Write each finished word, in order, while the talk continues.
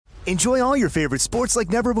Enjoy all your favorite sports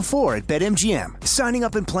like never before at BetMGM. Signing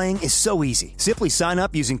up and playing is so easy. Simply sign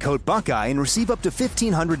up using code Buckeye and receive up to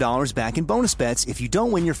 $1,500 back in bonus bets if you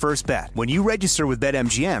don't win your first bet. When you register with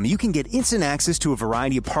BetMGM, you can get instant access to a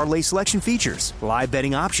variety of parlay selection features, live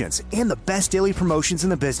betting options, and the best daily promotions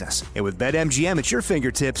in the business. And with BetMGM at your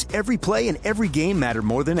fingertips, every play and every game matter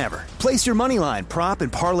more than ever. Place your moneyline, prop,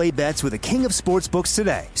 and parlay bets with the king of sportsbooks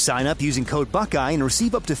today. Sign up using code Buckeye and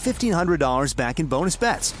receive up to $1,500 back in bonus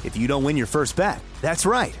bets if you don't win your first bet. That's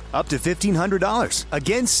right, up to $1,500.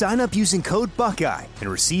 Again, sign up using code Buckeye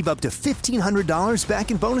and receive up to $1,500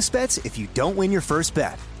 back in bonus bets if you don't win your first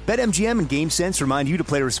bet. BetMGM and GameSense remind you to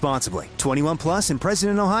play responsibly. 21 plus and present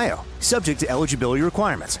in Ohio. Subject to eligibility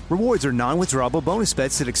requirements. Rewards are non-withdrawable bonus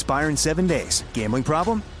bets that expire in 7 days. Gambling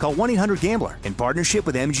problem? Call 1-800-GAMBLER in partnership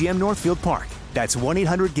with MGM Northfield Park. That's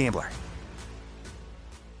 1-800-GAMBLER.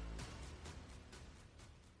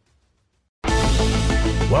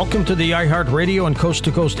 Welcome to the iHeartRadio and Coast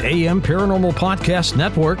to Coast AM Paranormal Podcast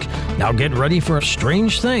Network. Now get ready for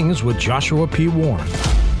Strange Things with Joshua P. Warren.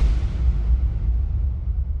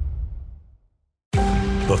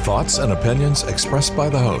 The thoughts and opinions expressed by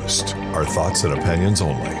the host are thoughts and opinions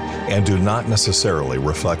only and do not necessarily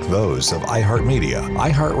reflect those of iHeartMedia,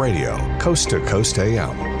 iHeartRadio, Coast to Coast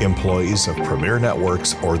AM, employees of Premier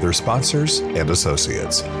Networks, or their sponsors and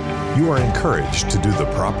associates. You are encouraged to do the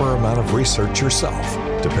proper amount of research yourself,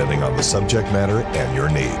 depending on the subject matter and your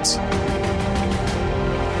needs.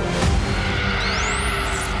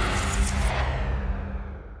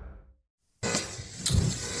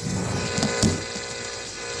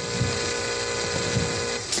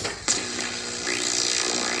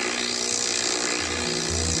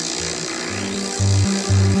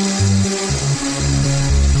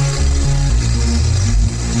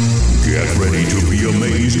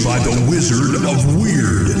 By the Wizard of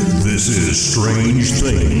Weird. This is Strange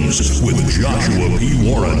Things with Joshua P.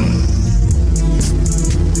 Warren.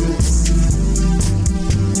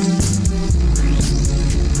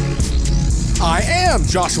 I am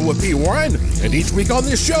Joshua P. Warren, and each week on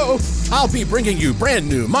this show, I'll be bringing you brand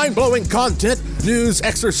new, mind-blowing content, news,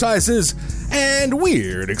 exercises, and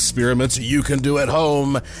weird experiments you can do at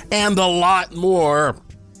home, and a lot more.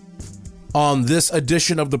 On this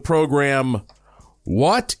edition of the program,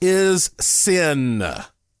 what is sin?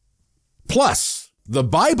 Plus, the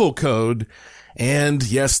Bible code, and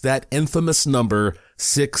yes, that infamous number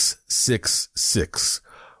 666.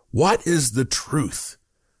 What is the truth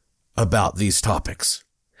about these topics?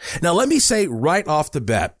 Now, let me say right off the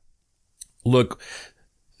bat, look,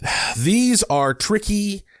 these are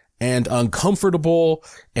tricky and uncomfortable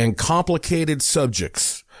and complicated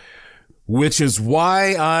subjects, which is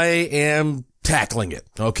why I am tackling it,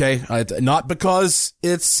 okay? Not because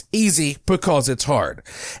it's easy, because it's hard.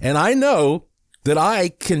 And I know that I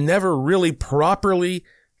can never really properly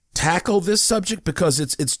tackle this subject because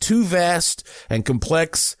it's too vast and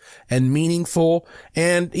complex and meaningful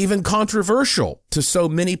and even controversial to so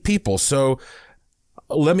many people. So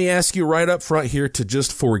let me ask you right up front here to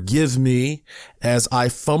just forgive me as I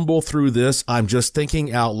fumble through this. I'm just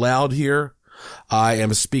thinking out loud here. I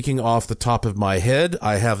am speaking off the top of my head.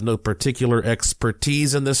 I have no particular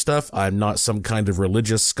expertise in this stuff. I'm not some kind of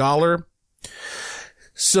religious scholar.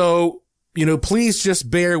 So, please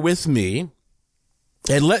just bear with me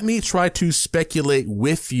and let me try to speculate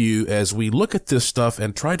with you as we look at this stuff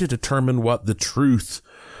and try to determine what the truth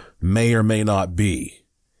may or may not be.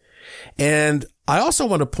 And I also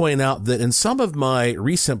want to point out that in some of my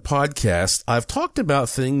recent podcasts, I've talked about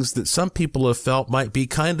things that some people have felt might be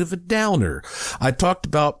kind of a downer. I talked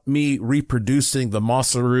about me reproducing the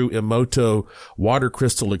Masaru Emoto water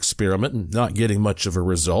crystal experiment and not getting much of a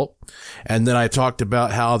result. And then I talked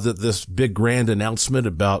about how this big grand announcement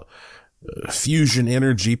about fusion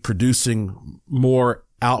energy producing more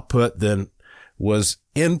output than was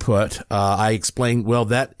input. I explained, well,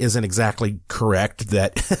 that isn't exactly correct,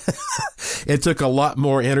 that it took a lot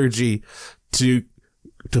more energy to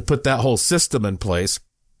put that whole system in place.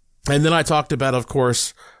 And then I talked about, of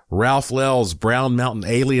course, Ralph Lell's Brown Mountain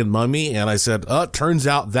alien mummy. And I said, turns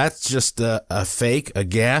out that's just a fake, a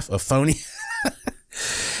gaffe, a phony.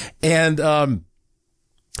 And,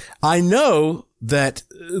 I know that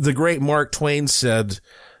the great Mark Twain said,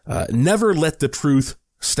 never let the truth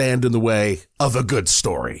stand in the way of a good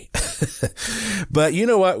story. But you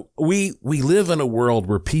know what? We live in a world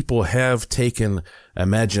where people have taken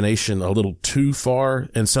imagination a little too far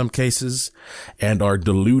in some cases and are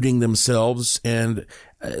deluding themselves. And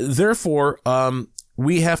therefore,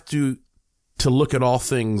 we have to to look at all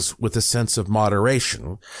things with a sense of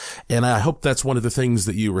moderation. And I hope that's one of the things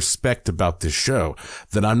that you respect about this show,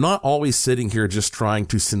 that I'm not always sitting here just trying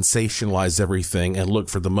to sensationalize everything and look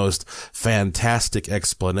for the most fantastic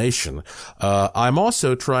explanation. I'm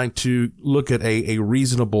also trying to look at a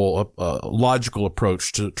reasonable, logical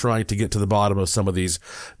approach to trying to get to the bottom of some of these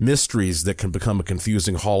mysteries that can become a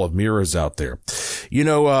confusing hall of mirrors out there.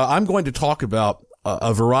 I'm going to talk about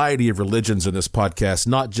a variety of religions in this podcast,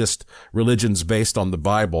 not just religions based on the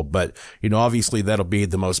Bible, but, obviously that'll be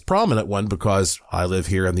the most prominent one because I live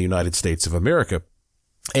here in the United States of America.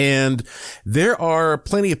 And there are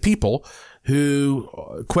plenty of people who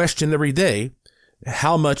question every day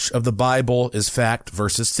how much of the Bible is fact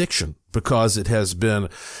versus fiction, because it has been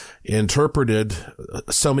interpreted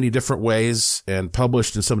so many different ways and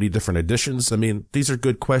published in so many different editions. I mean, these are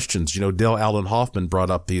good questions. Dale Allen Hoffman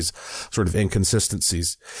brought up these sort of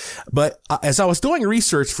inconsistencies. But as I was doing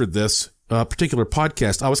research for this particular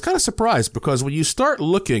podcast, I was kind of surprised, because when you start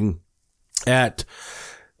looking at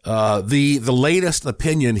the latest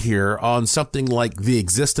opinion here on something like the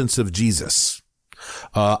existence of Jesus,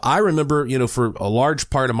 I remember, for a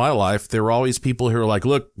large part of my life, there were always people who are like,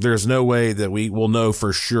 look, there's no way that we will know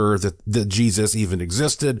for sure that Jesus even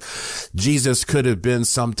existed. Jesus could have been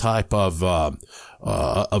some type of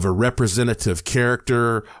a representative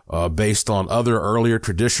character, based on other earlier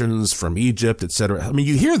traditions from Egypt, etc. I mean,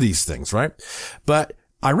 you hear these things, right? But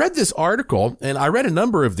I read this article, and I read a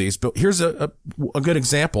number of these, but here's a good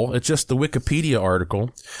example. It's just the Wikipedia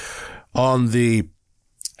article on the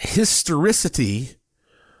historicity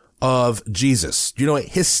of Jesus. Do you know what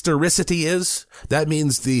historicity is? That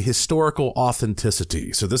means the historical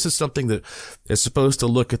authenticity. So this is something that is supposed to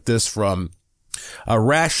look at this from a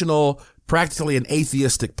rational, practically an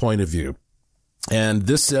atheistic point of view. And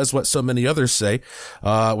this says what so many others say,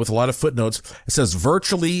 with a lot of footnotes. It says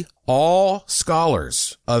virtually all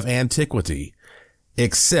scholars of antiquity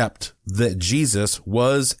accept that Jesus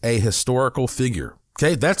was a historical figure.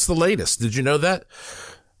 Okay, that's the latest. Did you know that?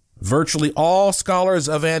 Virtually all scholars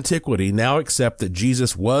of antiquity now accept that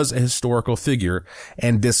Jesus was a historical figure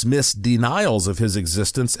and dismiss denials of his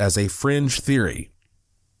existence as a fringe theory.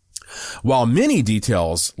 While many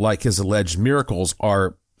details, like his alleged miracles,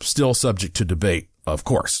 are still subject to debate, of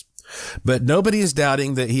course. But nobody is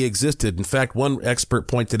doubting that he existed. In fact, one expert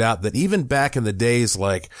pointed out that even back in the days,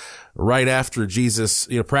 like right after Jesus,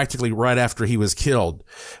 practically right after he was killed,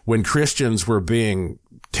 when Christians were being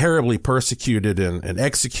terribly persecuted and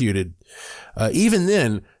executed, even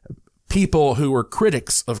then, people who were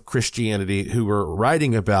critics of Christianity, who were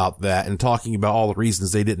writing about that and talking about all the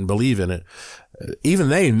reasons they didn't believe in it, even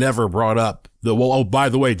they never brought up by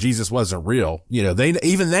the way, Jesus wasn't real.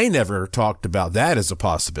 They never talked about that as a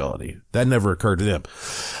possibility. That never occurred to them.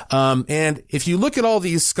 And if you look at all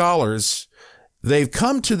these scholars, they've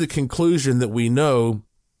come to the conclusion that we know,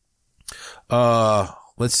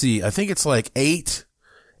 let's see, I think it's like 8,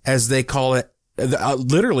 as they call it,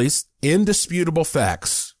 literally indisputable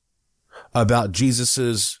facts about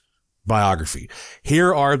Jesus's biography.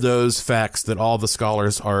 Here are those facts that all the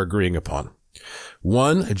scholars are agreeing upon.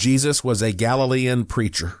 1, Jesus was a Galilean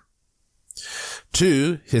preacher.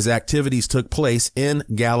 2, his activities took place in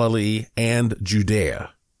Galilee and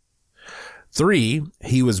Judea. 3,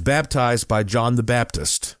 he was baptized by John the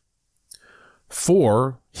Baptist.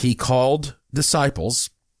 4, he called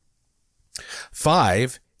disciples.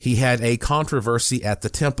 5, he had a controversy at the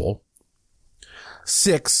temple.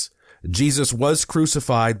 6, Jesus was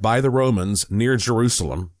crucified by the Romans near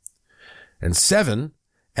Jerusalem. And 7,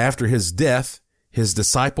 after his death, his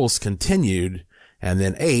disciples continued. And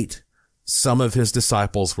then 8, some of his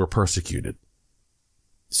disciples were persecuted.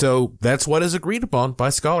 So that's what is agreed upon by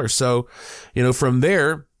scholars. So, from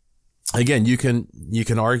there, again, you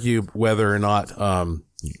can argue whether or not,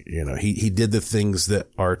 he did the things that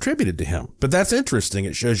are attributed to him. But that's interesting.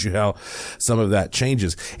 It shows you how some of that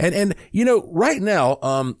changes. And right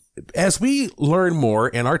now, as we learn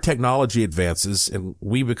more and our technology advances and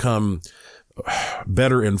we become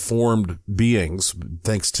better informed beings,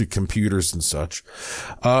 thanks to computers and such,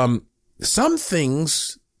 some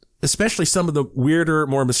things, especially some of the weirder,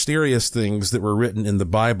 more mysterious things that were written in the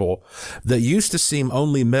Bible that used to seem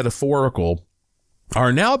only metaphorical,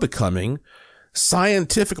 are now becoming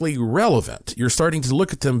scientifically relevant. You're starting to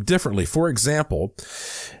look at them differently. For example,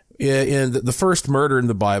 in the first murder in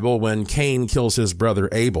the Bible, when Cain kills his brother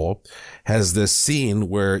Abel, has this scene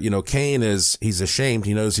where, Cain he's ashamed.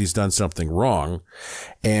 He knows he's done something wrong.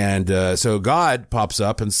 And, so God pops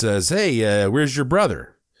up and says, hey, where's your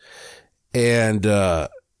brother? And God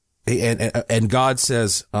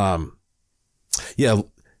says, God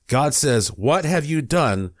says, what have you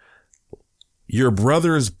done? Your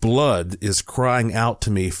brother's blood is crying out to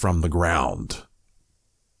me from the ground.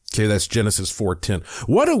 Okay, that's Genesis 4:10.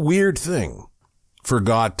 What a weird thing for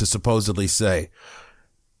God to supposedly say.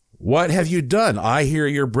 What have you done? I hear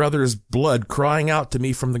your brother's blood crying out to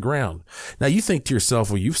me from the ground. Now you think to yourself,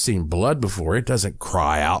 well, you've seen blood before. It doesn't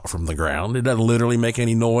cry out from the ground. It doesn't literally make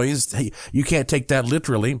any noise. You can't take that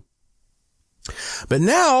literally. But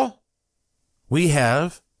now we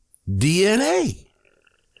have DNA.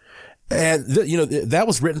 And that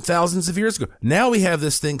was written thousands of years ago. Now we have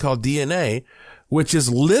this thing called DNA, which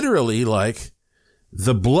is literally like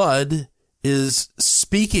the blood is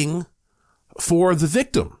speaking for the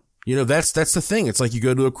victim. That's the thing. It's like you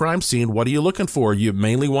go to a crime scene. What are you looking for? You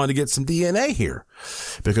mainly want to get some DNA here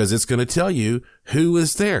because it's going to tell you who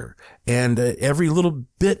is there. And every little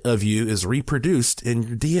bit of you is reproduced in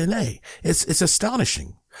your DNA. It's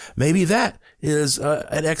astonishing. Maybe that is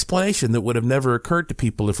an explanation that would have never occurred to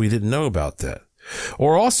people if we didn't know about that.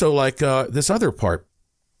 Or also like this other part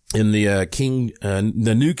in the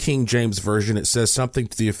the New King James Version, it says something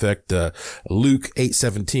to the effect Luke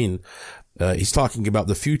 8:17. He's talking about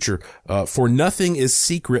the future. For nothing is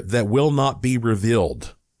secret that will not be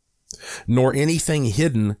revealed, nor anything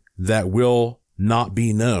hidden that will not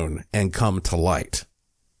be known and come to light.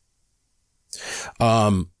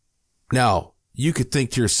 Now, you could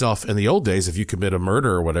think to yourself, in the old days, if you commit a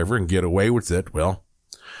murder or whatever and get away with it, well,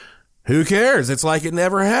 who cares? It's like it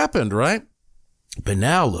never happened, right? But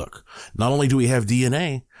now look, not only do we have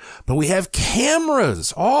DNA, but we have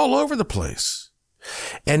cameras all over the place.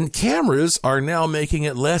 And cameras are now making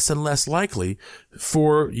it less and less likely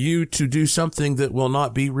for you to do something that will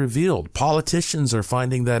not be revealed. Politicians are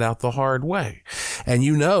finding that out the hard way. And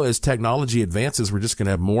as technology advances, we're just going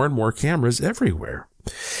to have more and more cameras everywhere.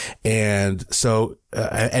 And so,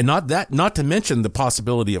 and not to mention the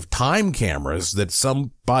possibility of time cameras, that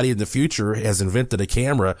somebody in the future has invented a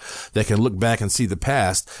camera that can look back and see the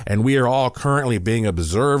past. And we are all currently being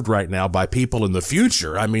observed right now by people in the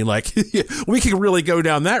future. I mean, like, we can really go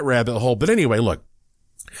down that rabbit hole. But anyway, look,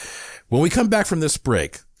 when we come back from this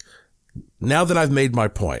break, now that I've made my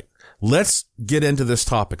point, let's get into this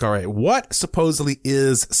topic. All right. What supposedly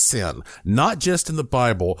is sin? Not just in the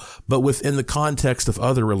Bible, but within the context of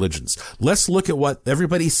other religions. Let's look at what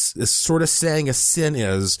everybody is sort of saying a sin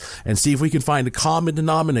is and see if we can find a common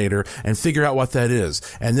denominator and figure out what that is.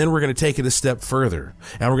 And then we're going to take it a step further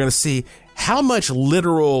and we're going to see how much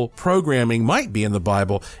literal programming might be in the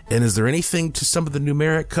Bible, and is there anything to some of the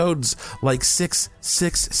numeric codes like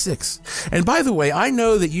 666? And by the way, I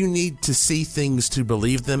know that you need to see things to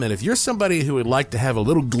believe them, and if you're somebody who would like to have a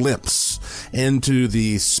little glimpse into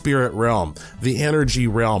the spirit realm, the energy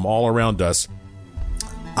realm all around us,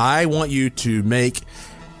 I want you to make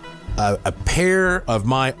a pair of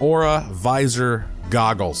my Aura Visor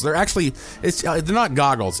goggles. They're not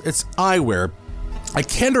goggles, it's eyewear. A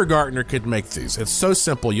kindergartner could make these. It's so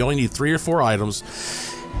simple. You only need 3 or 4 items.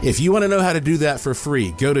 If you want to know how to do that for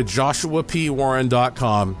free, go to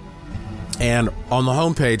joshuapwarren.com and on the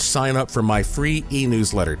homepage, sign up for my free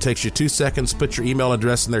e-newsletter. It takes you 2 seconds. Put your email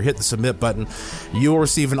address in there, hit the submit button. You will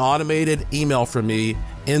receive an automated email from me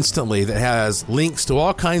instantly that has links to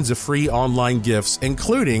all kinds of free online gifts,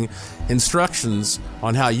 including instructions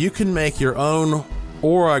on how you can make your own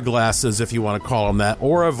Aura glasses, if you want to call them that,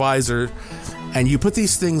 Aura Visor. And you put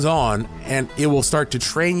these things on, and it will start to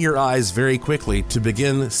train your eyes very quickly to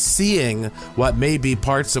begin seeing what may be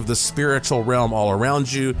parts of the spiritual realm all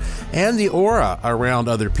around you and the aura around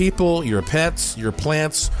other people, your pets, your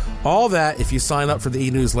plants, all that if you sign up for the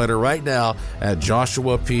e-newsletter right now at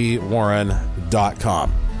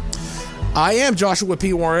joshuapwarren.com. I am Joshua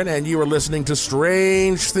P. Warren, and you are listening to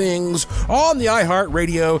Strange Things on the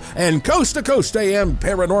iHeartRadio and Coast to Coast AM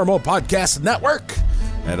Paranormal Podcast Network.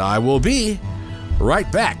 And I will be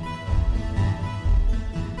right back.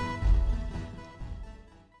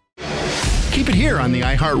 Keep it here on the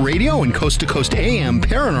iHeartRadio and Coast to Coast AM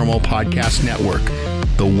Paranormal Podcast Network.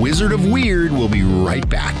 The Wizard of Weird will be right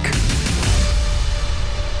back.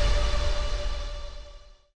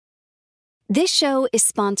 This show is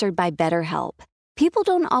sponsored by BetterHelp. People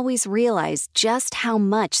don't always realize just how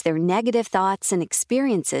much their negative thoughts and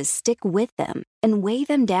experiences stick with them and weigh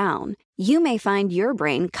them down. You may find your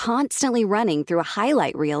brain constantly running through a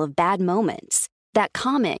highlight reel of bad moments. That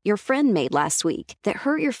comment your friend made last week that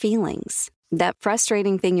hurt your feelings. That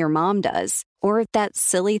frustrating thing your mom does. Or that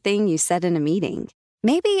silly thing you said in a meeting.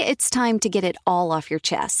 Maybe it's time to get it all off your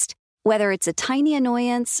chest. Whether it's a tiny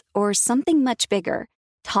annoyance or something much bigger,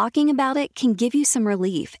 talking about it can give you some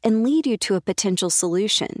relief and lead you to a potential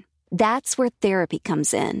solution. That's where therapy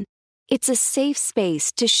comes in. It's a safe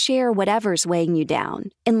space to share whatever's weighing you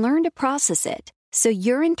down and learn to process it so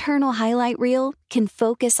your internal highlight reel can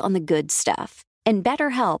focus on the good stuff. And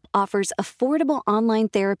BetterHelp offers affordable online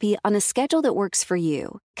therapy on a schedule that works for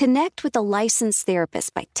you. Connect with a licensed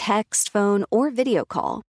therapist by text, phone, or video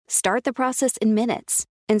call. Start the process in minutes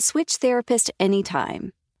and switch therapist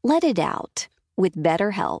anytime. Let it out with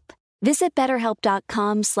BetterHelp. Visit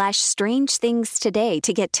BetterHelp.com/strangethings today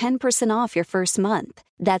to get 10% off your first month.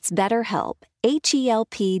 That's BetterHelp,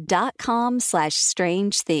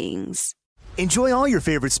 HELP.com/strangethings. Enjoy all your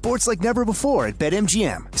favorite sports like never before at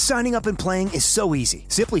BetMGM. Signing up and playing is so easy.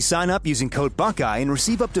 Simply sign up using code Buckeye and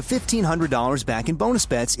receive up to $1,500 back in bonus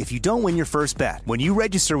bets if you don't win your first bet. When you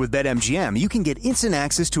register with BetMGM, you can get instant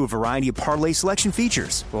access to a variety of parlay selection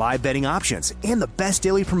features, live betting options, and the best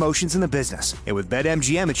daily promotions in the business. And with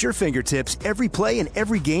BetMGM at your fingertips, every play and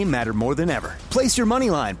every game matter more than ever. Place your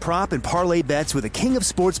moneyline, prop, and parlay bets with the king of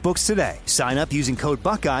sportsbooks today. Sign up using code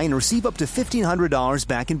Buckeye and receive up to $1,500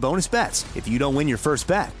 back in bonus bets if you don't win your first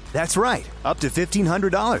bet. That's right, up to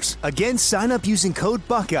 $1,500. Again, sign up using code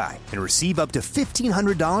Buckeye and receive up to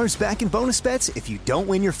 $1,500 back in bonus bets if you don't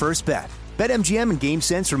win your first bet. BetMGM and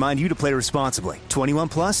GameSense remind you to play responsibly. 21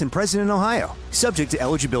 plus and present in Ohio. Subject to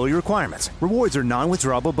eligibility requirements. Rewards are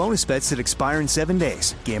non-withdrawable bonus bets that expire in 7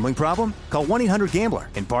 days. Gambling problem? Call 1-800-GAMBLER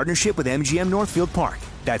in partnership with MGM Northfield Park.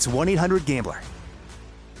 That's 1-800-GAMBLER.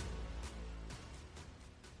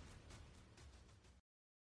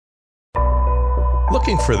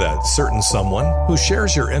 Looking for that certain someone who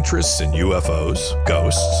shares your interests in UFOs,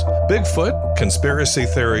 ghosts, Bigfoot, conspiracy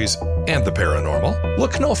theories, and the paranormal?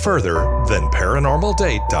 Look no further than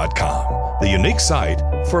ParanormalDate.com, the unique site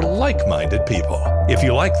for like-minded people. If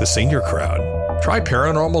you like the senior crowd, try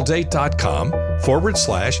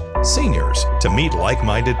ParanormalDate.com/seniors to meet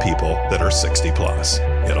like-minded people that are 60 plus.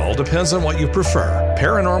 It all depends on what you prefer.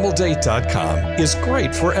 ParanormalDate.com is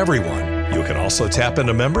great for everyone. You can also tap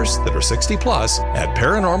into members that are 60 plus at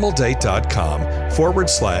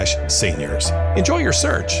ParanormalDate.com/seniors. Enjoy your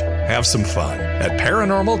search. Have some fun at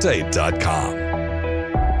ParanormalDate.com.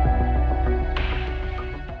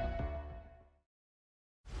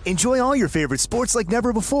 Enjoy all your favorite sports like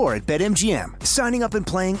never before at BetMGM. Signing up and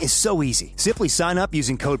playing is so easy. Simply sign up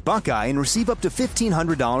using code Buckeye and receive up to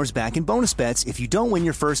 $1,500 back in bonus bets if you don't win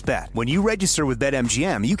your first bet. When you register with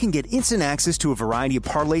BetMGM, you can get instant access to a variety of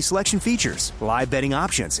parlay selection features, live betting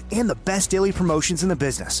options, and the best daily promotions in the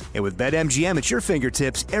business. And with BetMGM at your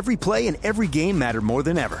fingertips, every play and every game matter more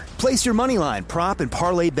than ever. Place your moneyline, prop, and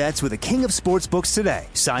parlay bets with the king of sportsbooks today.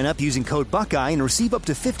 Sign up using code Buckeye and receive up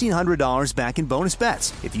to $1,500 back in bonus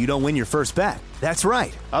bets if you don't win your first bet. That's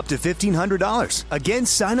right, up to $1,500. Again,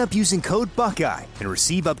 sign up using code Buckeye and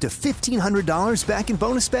receive up to $1,500 back in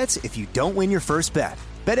bonus bets if you don't win your first bet.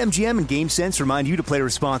 BetMGM and GameSense remind you to play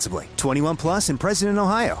responsibly. 21 plus and present in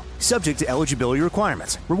Ohio. Subject to eligibility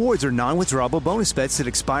requirements. Rewards are non-withdrawable bonus bets that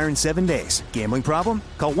expire in 7 days. Gambling problem?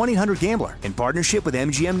 Call 1-800-GAMBLER in partnership with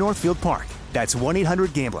MGM Northfield Park. That's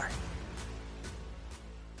 1-800-GAMBLER.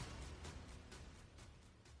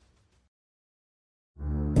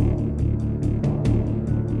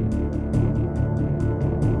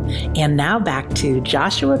 And now back to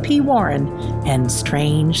Joshua P. Warren and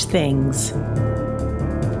Strange Things.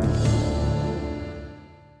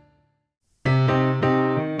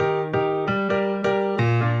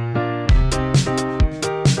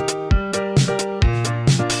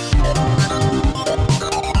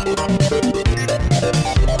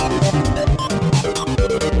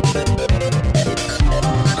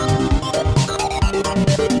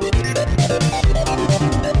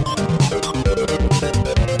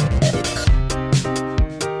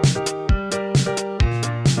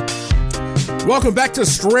 Welcome back to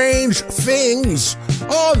Strange Things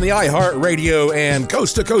on the iHeartRadio and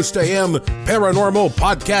Coast to Coast AM Paranormal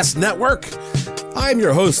Podcast Network. I'm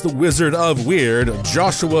your host, the Wizard of Weird,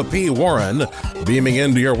 Joshua P. Warren, beaming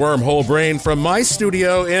into your wormhole brain from my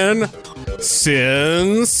studio in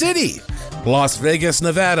Sin City, Las Vegas,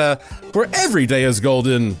 Nevada, where every day is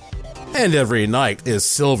golden and every night is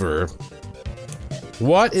silver.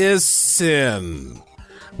 What is sin?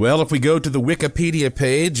 Well, if we go to the Wikipedia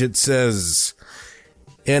page, it says,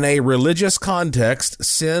 in a religious context,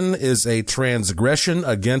 sin is a transgression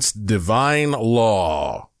against divine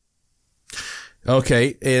law.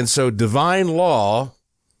 Okay, and so divine law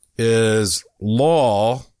is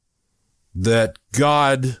law that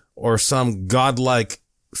God or some godlike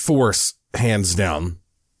force hands down.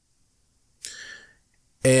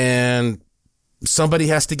 And somebody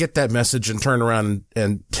has to get that message and turn around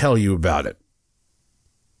and tell you about it.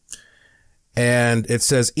 And it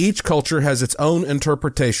says each culture has its own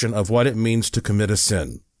interpretation of what it means to commit a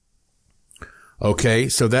sin. Okay,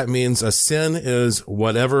 so that means a sin is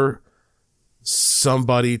whatever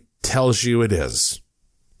somebody tells you it is.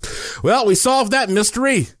 Well, we solved that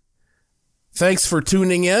mystery. Thanks for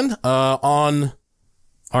tuning in on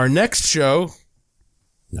our next show.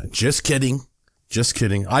 No, just kidding. Just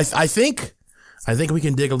kidding. I think we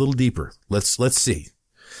can dig a little deeper. Let's see.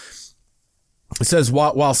 It says,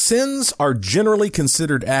 while sins are generally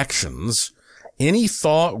considered actions, any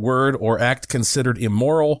thought, word, or act considered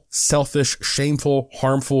immoral, selfish, shameful,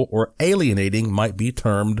 harmful, or alienating might be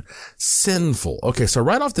termed sinful. Okay, so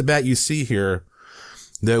right off the bat, you see here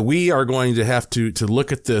that we are going to have to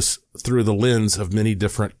look at this through the lens of many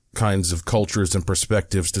different kinds of cultures and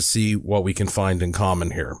perspectives to see what we can find in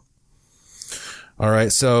common here. All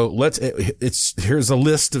right, so here's a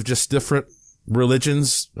list of just different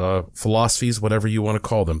religions, philosophies, whatever you want to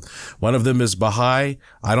call them. One of them is Baha'i.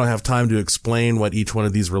 I don't have time to explain what each one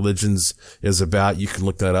of these religions is about. You can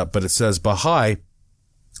look that up, but it says Baha'i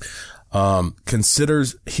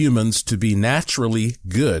considers humans to be naturally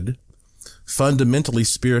good, fundamentally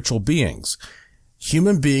spiritual beings.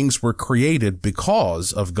 Human beings were created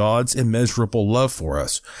because of God's immeasurable love for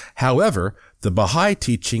us. However, the Baha'i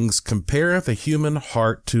teachings compare the human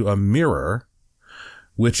heart to a mirror,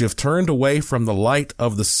 which, if turned away from the light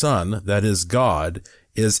of the sun, that is God,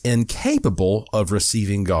 is incapable of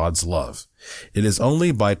receiving God's love. It is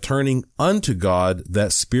only by turning unto God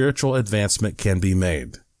that spiritual advancement can be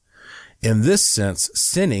made. In this sense,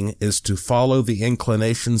 sinning is to follow the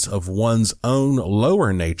inclinations of one's own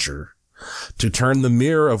lower nature, to turn the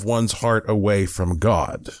mirror of one's heart away from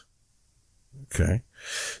God. Okay.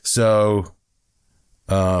 So,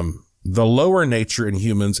 the lower nature in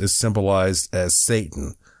humans is symbolized as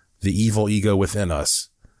Satan, the evil ego within us,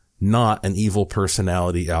 not an evil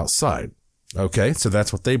personality outside. Okay, so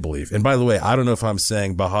that's what they believe. And by the way, I don't know if I'm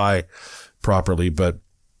saying Baha'i properly, but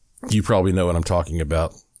you probably know what I'm talking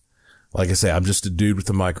about. Like I say, I'm just a dude with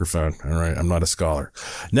a microphone. All right. I'm not a scholar.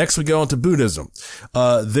 Next, we go into Buddhism.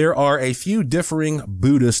 There are a few differing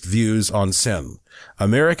Buddhist views on sin.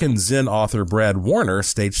 American Zen author Brad Warner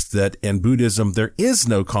states that in Buddhism, there is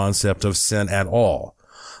no concept of sin at all.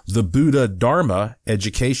 The Buddha Dharma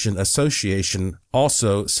Education Association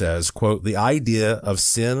also says, quote, the idea of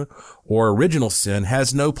sin or original sin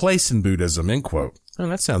has no place in Buddhism, end quote. Oh,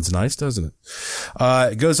 that sounds nice, doesn't it?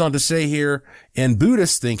 It goes on to say here, in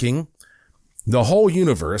Buddhist thinking, the whole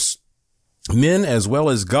universe, men as well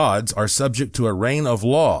as gods, are subject to a reign of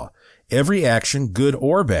law. Every action, good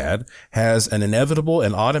or bad, has an inevitable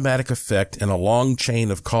and automatic effect in a long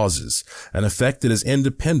chain of causes, an effect that is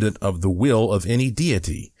independent of the will of any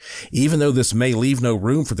deity. Even though this may leave no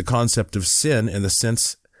room for the concept of sin in the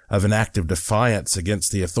sense of an act of defiance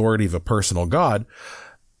against the authority of a personal god,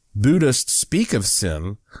 Buddhists speak of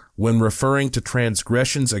sin when referring to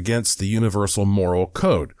transgressions against the universal moral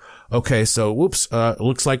code. Okay, so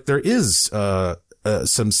looks like there is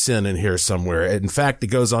some sin in here somewhere. In fact, it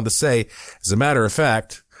goes on to say, as a matter of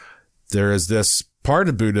fact, there is this part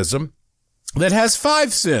of Buddhism that has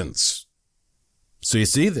 5 sins. So you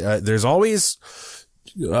see, there's always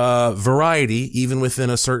variety even within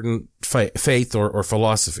a certain faith or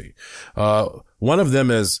philosophy. One of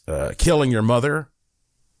them is killing your mother.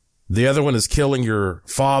 The other one is killing your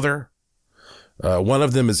father. One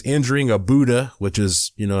of them is injuring a Buddha, which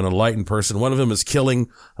is, an enlightened person. One of them is killing,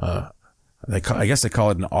 I guess they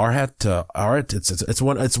call it an arhat.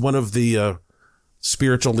 It's one of the,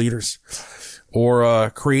 spiritual leaders, or,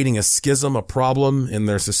 creating a schism, a problem in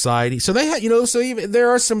their society. So they so even, there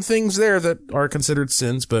are some things there that are considered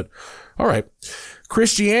sins, but all right.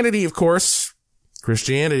 Christianity, of course.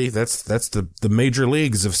 Christianity, that's the major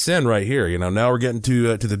leagues of sin right here. Now we're getting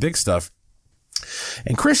to the big stuff.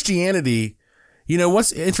 And Christianity,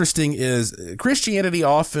 what's interesting is Christianity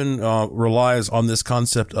often relies on this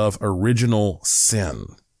concept of original sin.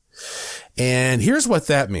 And here's what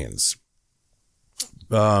that means.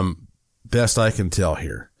 Best I can tell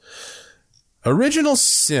here. Original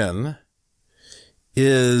sin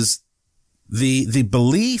is the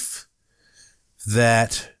belief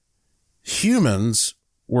that humans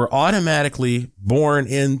were automatically born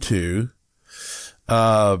into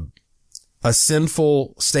a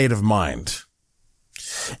sinful state of mind.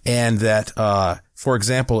 And that, for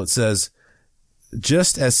example, it says,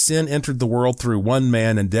 just as sin entered the world through one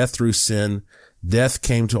man and death through sin, death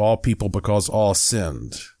came to all people because all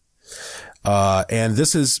sinned. And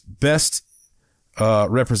this is best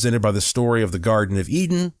represented by the story of the Garden of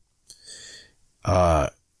Eden.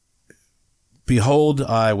 Behold,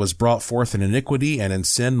 I was brought forth in iniquity, and in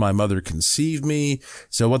sin my mother conceived me.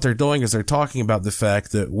 So what they're doing is they're talking about the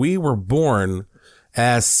fact that we were born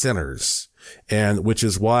as sinners. and which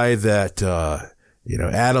is why that,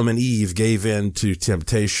 Adam and Eve gave in to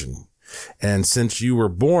temptation. And since you were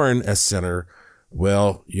born a sinner,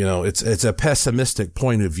 well, it's a pessimistic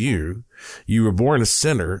point of view. You were born a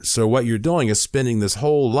sinner. So what you're doing is spending this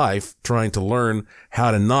whole life trying to learn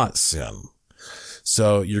how to not sin.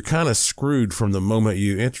 So you're kind of screwed from the moment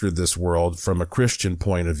you entered this world from a Christian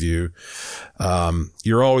point of view.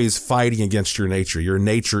 You're always fighting against your nature. Your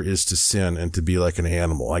nature is to sin and to be like an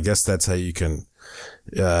animal. I guess that's how you can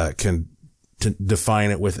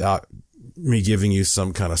define it without me giving you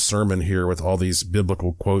some kind of sermon here with all these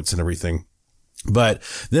biblical quotes and everything. But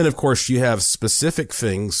then, of course, you have specific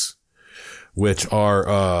things which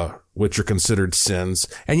are considered sins.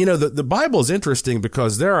 And, the Bible is interesting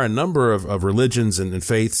because there are a number of religions and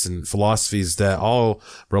faiths and philosophies that all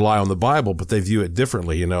rely on the Bible, but they view it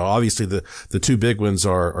differently. Obviously the two big ones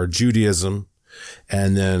are Judaism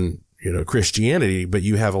and then, Christianity, but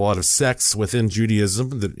you have a lot of sects within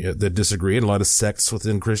Judaism that disagree and a lot of sects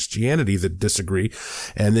within Christianity that disagree.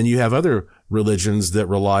 And then you have other religions that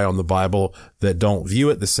rely on the Bible that don't view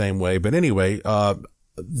it the same way. But anyway,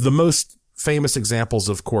 the most famous examples,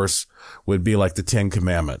 of course, would be like the 10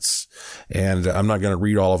 Commandments. And I'm not going to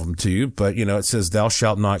read all of them to you, but, it says, thou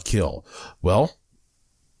shalt not kill. Well,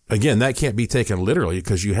 again, that can't be taken literally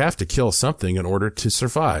because you have to kill something in order to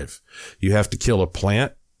survive. You have to kill a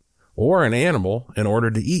plant or an animal in order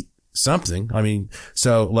to eat something. I mean,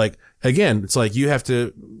 so again, it's like you have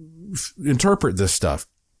to interpret this stuff.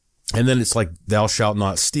 And then it's like, thou shalt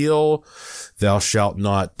not steal. Thou shalt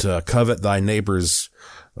not covet thy neighbor's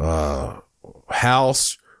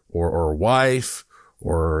house or wife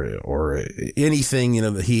or anything,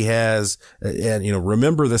 that he has. And,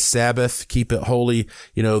 remember the Sabbath, keep it holy.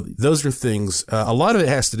 Those are things. A lot of it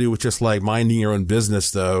has to do with just like minding your own business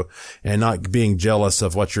though, and not being jealous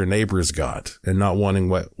of what your neighbor's got and not wanting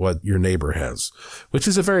what your neighbor has, which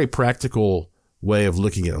is a very practical way of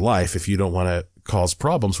looking at life if you don't want to cause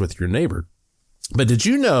problems with your neighbor. But did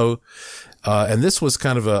you know, and this was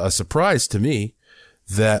kind of a surprise to me,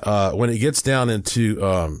 that when it gets down into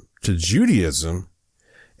to Judaism,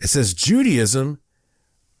 it says Judaism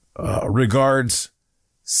regards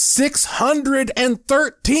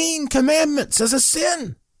 613 commandments as a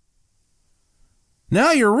sin.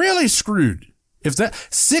 Now you're really screwed. If that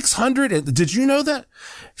 600, did you know that?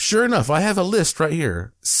 Sure enough, I have a list right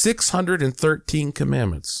here. 613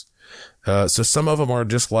 commandments. So some of them are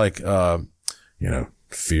just like,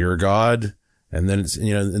 fear God. And then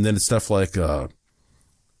it's stuff like,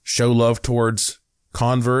 show love towards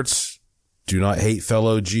converts. Do not hate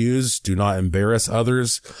fellow Jews. Do not embarrass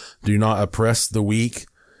others. Do not oppress the weak.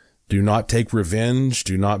 Do not take revenge.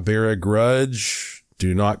 Do not bear a grudge.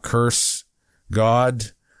 Do not curse God.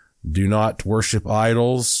 Do not worship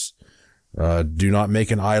idols. Do not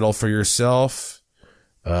make an idol for yourself.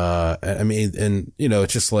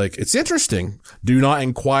 It's just like, it's interesting. Do not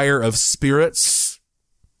inquire of spirits.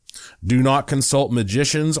 Do not consult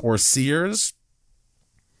magicians or seers.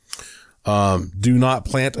 Do not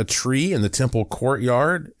plant a tree in the temple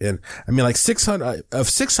courtyard. And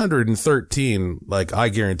 613, I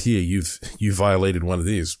guarantee you violated one of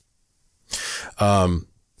these.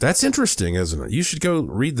 That's interesting, isn't it? You should go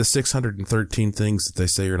read the 613 things that they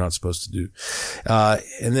say you're not supposed to do.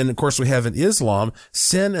 And then, of course, we have in Islam,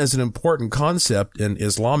 sin as an important concept in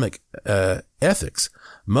Islamic ethics.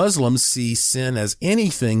 Muslims see sin as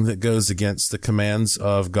anything that goes against the commands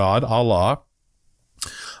of God, Allah,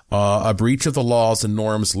 a breach of the laws and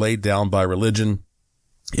norms laid down by religion.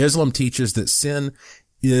 Islam teaches that sin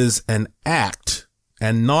is an act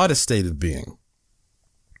and not a state of being.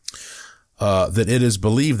 That it is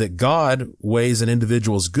believed that God weighs an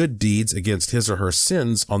individual's good deeds against his or her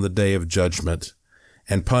sins on the day of judgment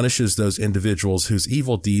and punishes those individuals whose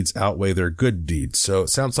evil deeds outweigh their good deeds. So it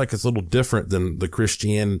sounds like it's a little different than the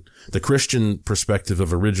Christian perspective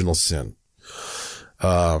of original sin.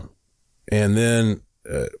 And then,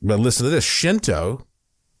 but listen to this, Shinto.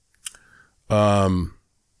 Let's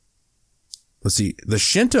see, the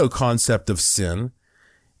Shinto concept of sin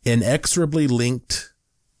inexorably linked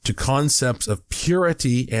to concepts of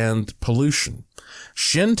purity and pollution.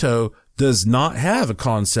 Shinto does not have a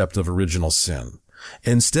concept of original sin,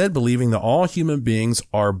 instead believing that all human beings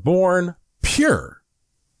are born pure.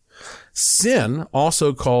 Sin,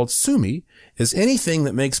 also called sumi, is anything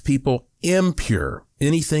that makes people impure,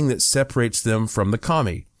 anything that separates them from the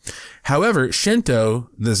kami. However, Shinto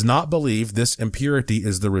does not believe this impurity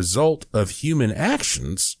is the result of human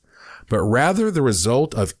actions, but rather the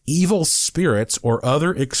result of evil spirits or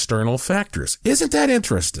other external factors. Isn't that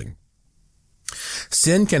interesting?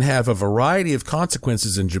 Sin can have a variety of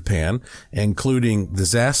consequences in Japan, including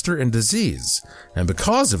disaster and disease. And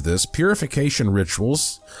because of this, purification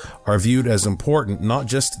rituals are viewed as important not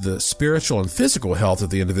just to the spiritual and physical health of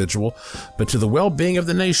the individual, but to the well-being of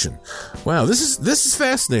the nation. Wow, this is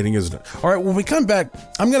fascinating, isn't it? All right, when we come back,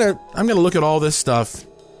 I'm gonna look at all this stuff,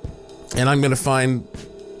 and I'm gonna find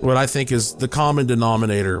what I think is the common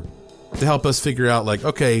denominator to help us figure out, like,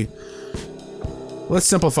 okay, let's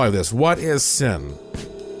simplify this. What is sin?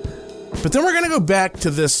 But then we're going to go back to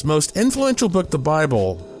this most influential book, the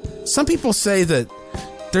Bible. Some people say that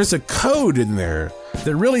there's a code in there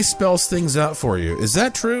that really spells things out for you. Is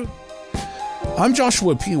that true? I'm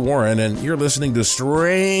Joshua P. Warren, and you're listening to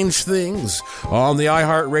Strange Things on the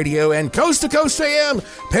iHeartRadio and Coast to Coast AM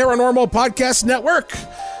Paranormal Podcast Network.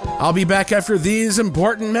 I'll be back after these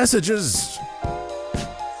important messages.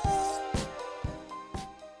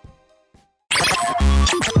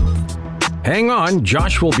 Hang on,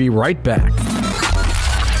 Josh will be right back.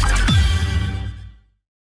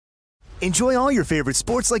 Enjoy all your favorite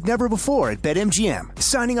sports like never before at BetMGM.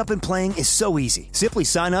 Signing up and playing is so easy. Simply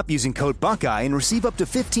sign up using code Buckeye and receive up to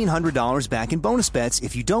 $1,500 back in bonus bets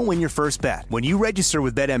if you don't win your first bet. When you register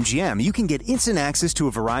with BetMGM, you can get instant access to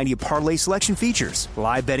a variety of parlay selection features,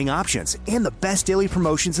 live betting options, and the best daily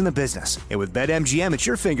promotions in the business. And with BetMGM at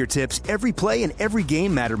your fingertips, every play and every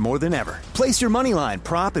game matter more than ever. Place your moneyline,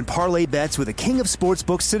 prop, and parlay bets with the king of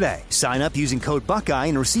sportsbooks today. Sign up using code Buckeye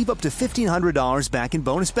and receive up to $1,500 back in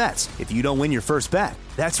bonus bets if you don't win your first bet.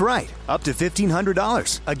 That's right, up to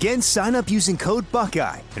 $1,500. Again, sign up using code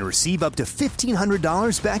Buckeye and receive up to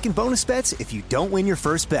 $1,500 back in bonus bets if you don't win your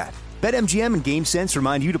first bet. BetMGM and GameSense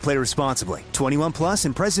remind you to play responsibly. 21 plus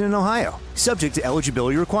and present in Ohio. Subject to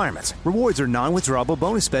eligibility requirements. Rewards are non-withdrawable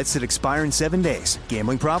bonus bets that expire in 7 days.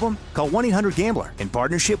 Gambling problem? Call 1-800-GAMBLER in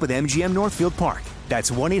partnership with MGM Northfield Park.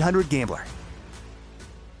 That's 1-800-GAMBLER.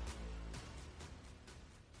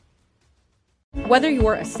 Whether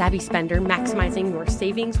you're a savvy spender maximizing your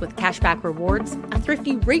savings with cashback rewards, a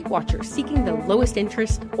thrifty rate watcher seeking the lowest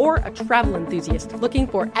interest, or a travel enthusiast looking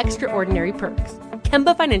for extraordinary perks,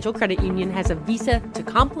 Kemba Financial Credit Union has a visa to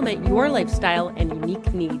complement your lifestyle and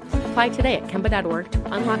unique needs. Apply today at Kemba.org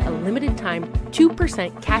to unlock a limited time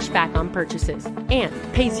 2% cash back on purchases and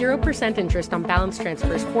pay 0% interest on balance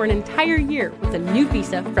transfers for an entire year with a new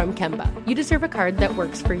visa from Kemba. You deserve a card that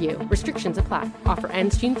works for you. Restrictions apply. Offer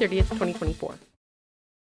ends June 30th, 2024.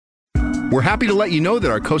 We're happy to let you know that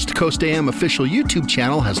our Coast to Coast AM official YouTube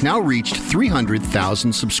channel has now reached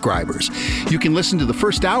 300,000 subscribers. You can listen to the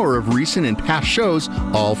first hour of recent and past shows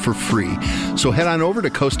all for free. So head on over to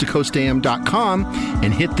coasttocoastam.com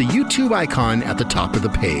and hit the YouTube icon at the top of the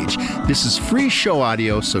page. This is free show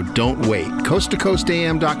audio, so don't wait.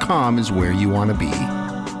 Coasttocoastam.com is where you want to be.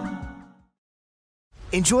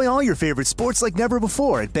 Enjoy all your favorite sports like never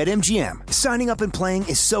before at BetMGM. Signing up and playing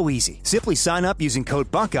is so easy. Simply sign up using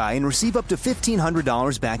code Buckeye and receive up to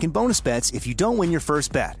 $1,500 back in bonus bets if you don't win your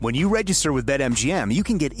first bet. When you register with BetMGM, you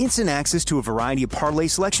can get instant access to a variety of parlay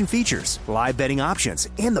selection features, live betting options,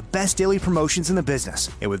 and the best daily promotions in the business.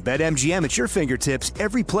 And with BetMGM at your fingertips,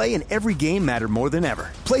 every play and every game matter more than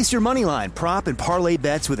ever. Place your moneyline, prop, and parlay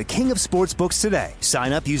bets with the king of sportsbooks today.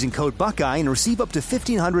 Sign up using code Buckeye and receive up to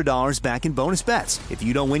 $1,500 back in bonus bets if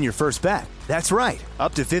you don't win your first bet. That's right,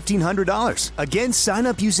 up to $1,500. Again, sign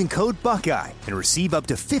up using code Buckeye and receive up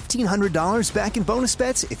to $1,500 back in bonus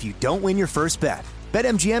bets if you don't win your first bet.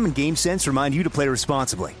 BetMGM and GameSense remind you to play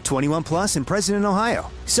responsibly. 21 plus and present in Ohio.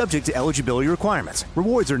 Subject to eligibility requirements.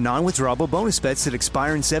 Rewards are non-withdrawable bonus bets that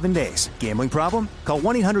expire in 7 days. Gambling problem? Call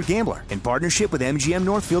 1-800-GAMBLER in partnership with MGM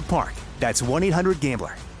Northfield Park. That's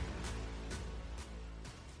 1-800-GAMBLER.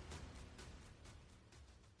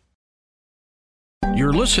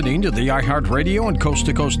 You're listening to the iHeartRadio and Coast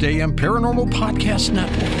to Coast AM Paranormal Podcast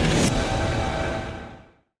Network.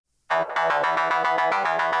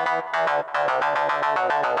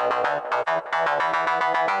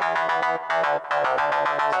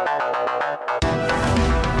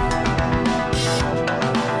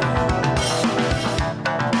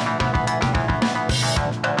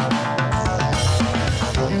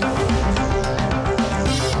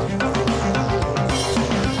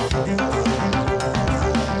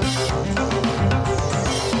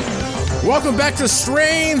 Welcome back to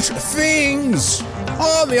Strange Things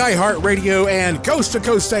on the iHeartRadio and Coast to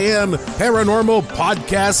Coast AM Paranormal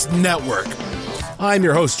Podcast Network. I'm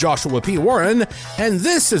your host, Joshua P. Warren, and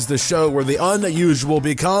this is the show where the unusual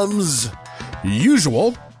becomes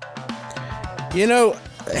usual. You know,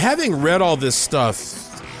 having read all this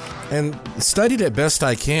stuff and studied it best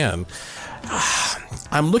I can,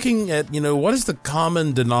 I'm looking at, what is the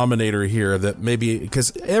common denominator here that maybe,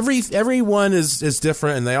 because everyone is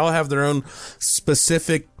different and they all have their own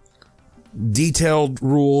specific detailed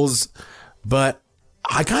rules, but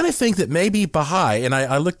I kind of think that maybe Baha'i, and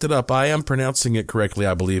I looked it up, I am pronouncing it correctly,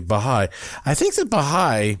 I believe, Baha'i. I think that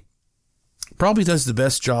Baha'i probably does the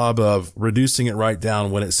best job of reducing it right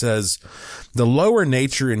down when it says the lower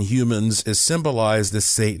nature in humans is symbolized as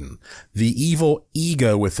Satan, the evil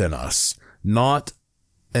ego within us, not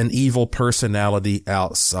an evil personality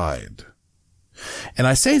outside. And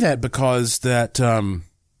I say that because that,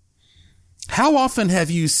 how often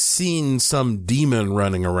have you seen some demon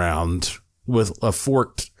running around with a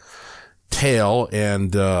forked tail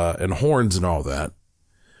and horns and all that?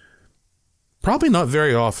 Probably not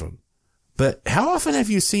very often. But how often have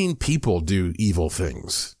you seen people do evil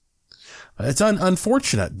things? It's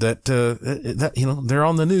unfortunate that they're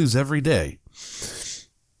on the news every day.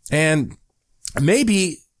 And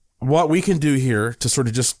maybe what we can do here to sort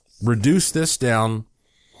of just reduce this down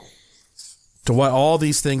to what all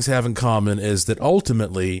these things have in common is that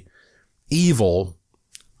ultimately evil,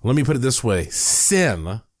 let me put it this way,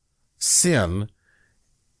 sin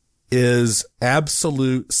is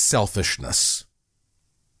absolute selfishness.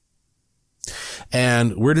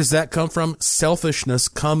 And where does that come from? Selfishness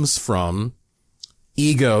comes from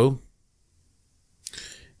ego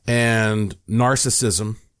and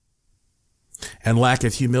narcissism and lack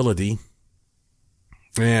of humility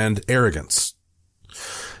and arrogance.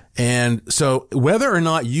 And so whether or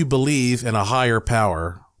not you believe in a higher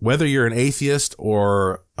power, whether you're an atheist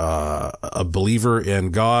or a believer in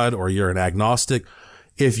God or you're an agnostic,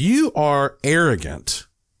 if you are arrogant,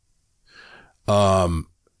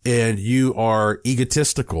 and you are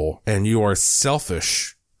egotistical and you are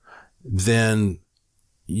selfish, then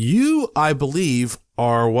you, I believe,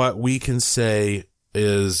 are what we can say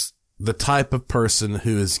is the type of person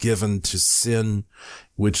who is given to sin,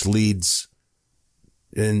 which leads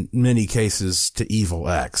in many cases to evil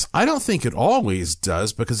acts. I don't think it always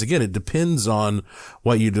does, because again, it depends on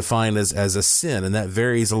what you define as a sin, and that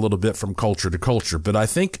varies a little bit from culture to culture. But I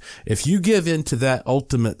think if you give in to that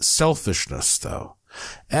ultimate selfishness, though,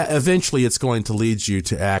 eventually it's going to lead you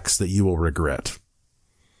to acts that you will regret.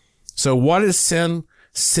 So what is sin?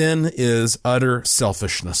 Sin is utter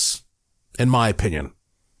selfishness, in my opinion.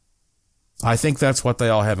 I think that's what they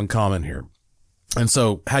all have in common here. And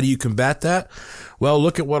so how do you combat that? Well,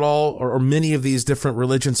 look at what all or many of these different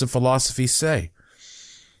religions and philosophies say.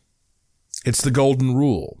 It's the golden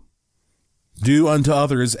rule. Do unto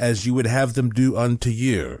others as you would have them do unto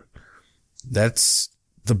you. That's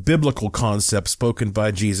the biblical concept spoken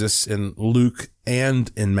by Jesus in Luke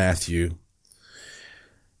and in Matthew.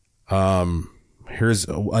 Here's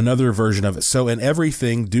another version of it. So in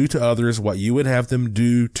everything, do to others what you would have them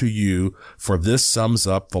do to you, for this sums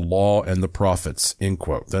up the law and the prophets, end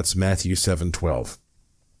quote. That's Matthew 7:12.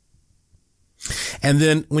 And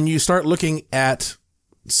then when you start looking at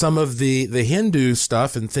some of the Hindu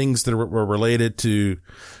stuff and things that were related to,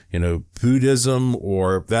 Buddhism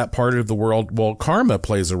or that part of the world, well, karma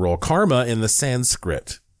plays a role. Karma in the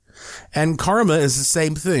Sanskrit. And karma is the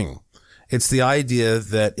same thing. It's the idea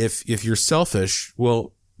that if you're selfish,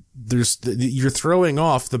 well, you're throwing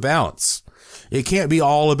off the balance. It can't be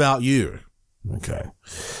all about you. Okay.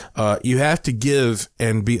 You have to give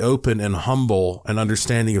and be open and humble and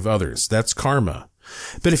understanding of others. That's karma.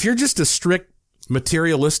 But if you're just a strict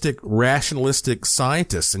materialistic, rationalistic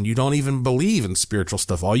scientist and you don't even believe in spiritual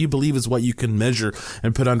stuff, all you believe is what you can measure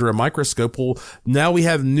and put under a microscope, well, now we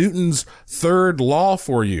have Newton's third law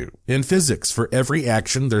for you in physics. For every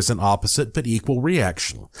action, there's an opposite but equal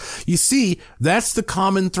reaction. You see, that's the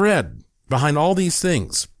common thread behind all these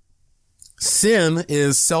things. Sin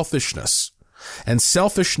is selfishness, and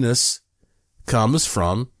selfishness comes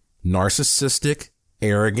from narcissistic,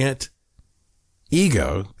 arrogant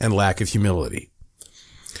ego and lack of humility.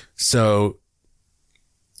 So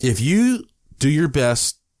if you do your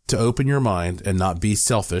best to open your mind and not be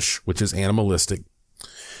selfish, which is animalistic,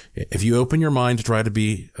 if you open your mind to try to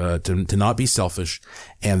be, to not be selfish,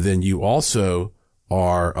 and then you also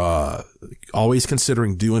are, always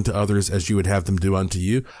considering do unto others as you would have them do unto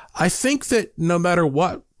you, I think that no matter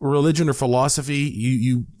what religion or philosophy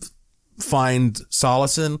you find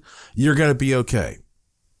solace in, you're going to be okay.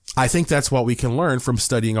 I think that's what we can learn from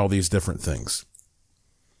studying all these different things.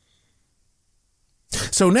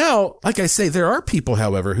 So now, like I say, there are people,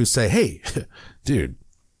 however, who say, hey, dude,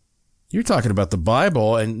 you're talking about the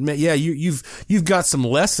Bible and yeah, you've got some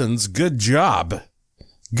lessons. Good job.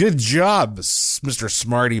 Good job, Mr.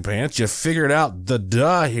 Smarty Pants. You figured out the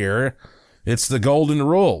duh here. It's the golden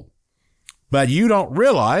rule. But you don't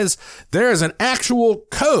realize there is an actual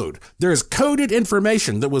code. There's coded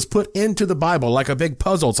information that was put into the Bible like a big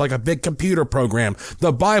puzzle. It's like a big computer program,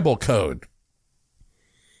 the Bible code.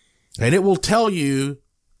 And it will tell you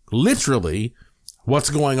literally what's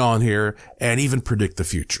going on here and even predict the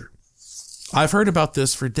future. I've heard about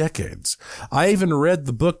this for decades. I even read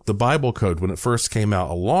the book, The Bible Code, when it first came out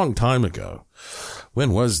a long time ago.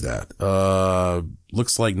 When was that?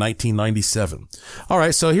 Looks like 1997. All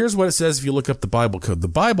right. So here's what it says if you look up the Bible Code. The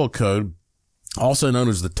Bible Code, also known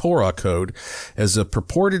as the Torah Code, is a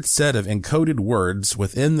purported set of encoded words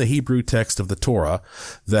within the Hebrew text of the Torah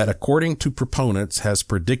that, according to proponents, has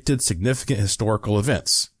predicted significant historical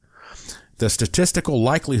events. The statistical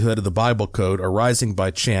likelihood of the Bible Code arising by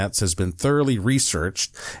chance has been thoroughly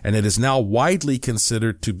researched, and it is now widely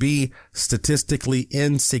considered to be statistically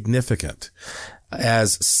insignificant,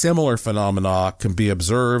 as similar phenomena can be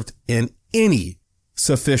observed in any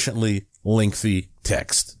sufficiently lengthy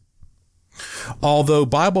text. Although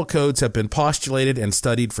Bible codes have been postulated and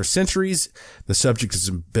studied for centuries, the subject has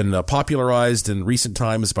been popularized in recent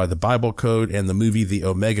times by the Bible Code and the movie The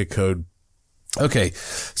Omega Code. Okay,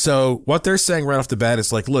 so what they're saying right off the bat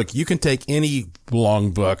is like, look, you can take any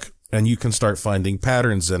long book and you can start finding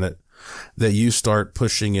patterns in it that you start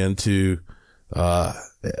pushing into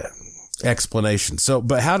explanation. So,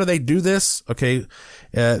 but how do they do this? Okay,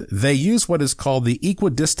 they use what is called the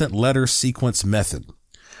equidistant letter sequence method.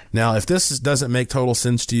 Now, if this doesn't make total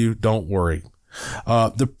sense to you, don't worry.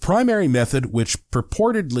 The primary method, by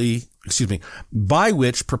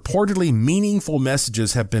which purportedly meaningful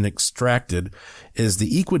messages have been extracted, is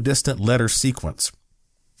the equidistant letter sequence.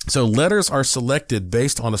 So letters are selected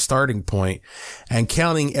based on a starting point and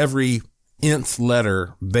counting every nth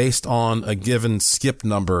letter based on a given skip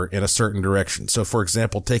number in a certain direction. So, for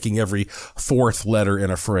example, taking every fourth letter in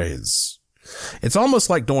a phrase. It's almost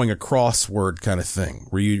like doing a crossword kind of thing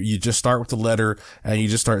where you just start with the letter and you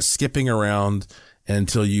just start skipping around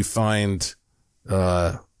until you find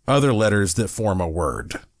other letters that form a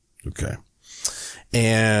word. Okay.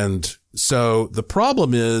 And so the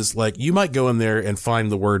problem is, like, you might go in there and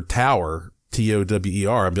find the word tower,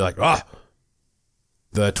 T-O-W-E-R, and be like,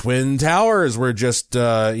 the Twin Towers were just,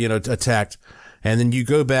 attacked. And then you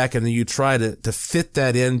go back and then you try to fit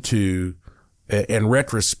that into, in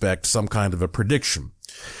retrospect, some kind of a prediction.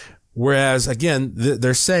 Whereas, again,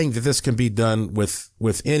 they're saying that this can be done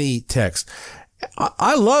with any text.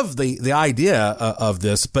 I love the idea of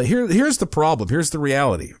this, but here's the problem. Here's the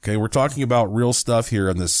reality. Okay. We're talking about real stuff here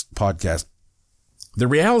on this podcast. The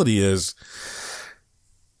reality is,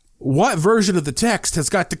 what version of the text has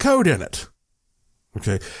got the code in it?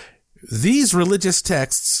 Okay. These religious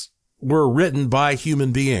texts were written by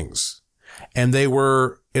human beings, and they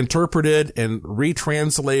were interpreted and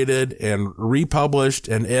retranslated and republished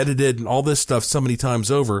and edited and all this stuff so many times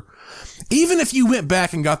over. Even if you went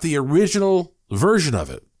back and got the original version of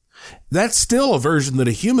it, that's still a version that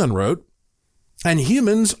a human wrote, and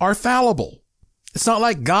humans are fallible. It's not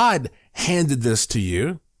like God handed this to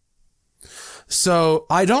you. So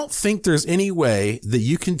I don't think there's any way that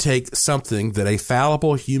you can take something that a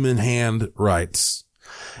fallible human hand writes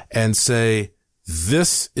and say,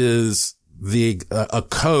 this is a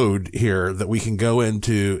code here that we can go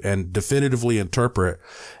into and definitively interpret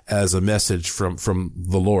as a message from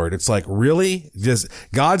the Lord. It's like, really? Just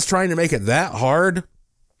God's trying to make it that hard?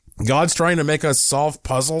 God's trying to make us solve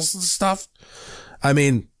puzzles and stuff? I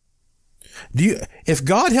mean, if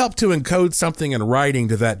God helped to encode something in writing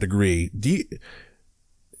to that degree,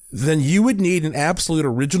 then you would need an absolute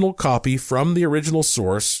original copy from the original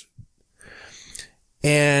source.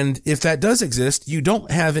 And if that does exist, you don't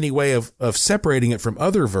have any way of separating it from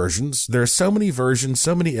other versions. There are so many versions,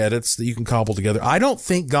 so many edits that you can cobble together. I don't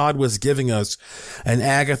think God was giving us an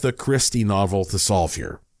Agatha Christie novel to solve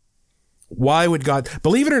here. Why would God?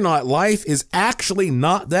 Believe it or not, life is actually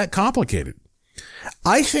not that complicated.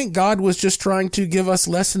 I think God was just trying to give us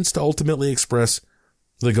lessons to ultimately express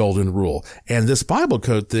the golden rule. And this Bible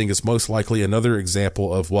code thing is most likely another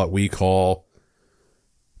example of what we call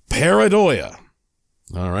pareidolia.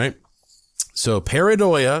 All right. So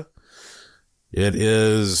pareidolia, it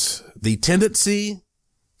is the tendency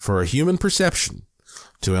for a human perception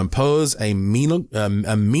to impose a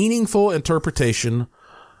meaningful interpretation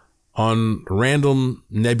on random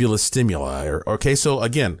nebulous stimuli. Okay. So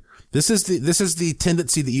again, This is the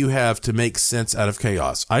tendency that you have to make sense out of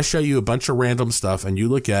chaos. I show you a bunch of random stuff and you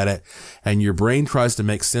look at it and your brain tries to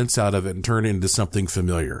make sense out of it and turn it into something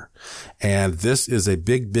familiar. And this is a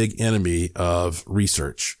big, big enemy of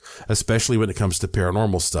research, especially when it comes to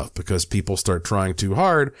paranormal stuff, because people start trying too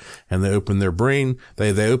hard and they open their brain.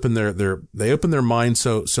 They open their mind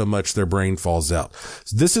so much their brain falls out.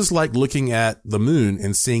 This is like looking at the moon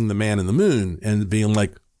and seeing the man in the moon and being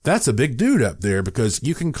like, that's a big dude up there, because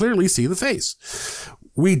you can clearly see the face.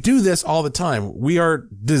 We do this all the time. We are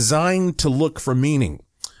designed to look for meaning.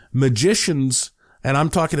 Magicians, and I'm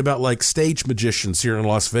talking about like stage magicians here in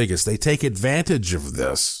Las Vegas, they take advantage of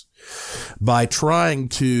this by trying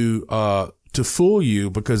to fool you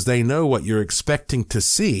because they know what you're expecting to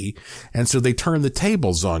see. And so they turn the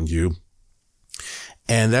tables on you.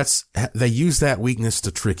 And they use that weakness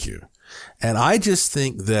to trick you. And I just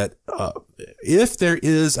think that if there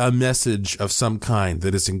is a message of some kind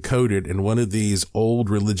that is encoded in one of these old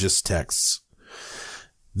religious texts,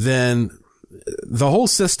 then the whole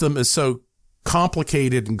system is so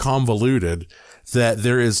complicated and convoluted that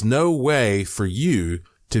there is no way for you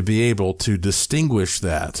to be able to distinguish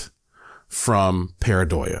that from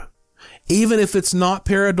pareidoia. Even if it's not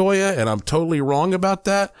pareidoia, and I'm totally wrong about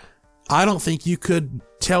that, I don't think you could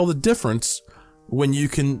tell the difference when you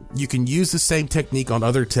can use the same technique on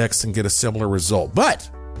other texts and get a similar result.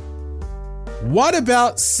 But what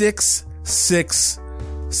about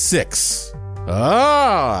 666?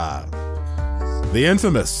 The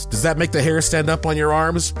infamous. Does that make the hair stand up on your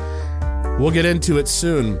arms? We'll get into it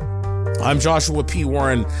soon. I'm Joshua P.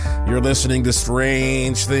 Warren. You're listening to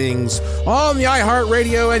Strange Things on the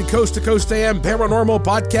iHeartRadio and Coast to Coast AM Paranormal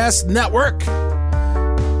Podcast Network.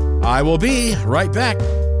 I will be right back.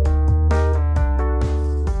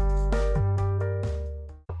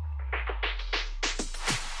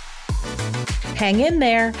 Hang in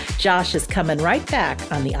there. Josh is coming right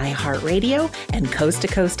back on the iHeartRadio and Coast to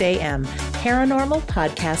Coast AM Paranormal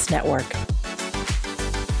Podcast Network.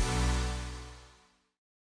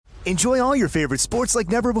 Enjoy all your favorite sports like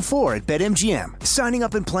never before at BetMGM. Signing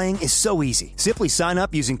up and playing is so easy. Simply sign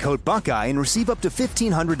up using code Buckeye and receive up to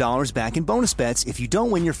 $1,500 back in bonus bets if you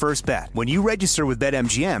don't win your first bet. When you register with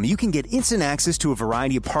BetMGM, you can get instant access to a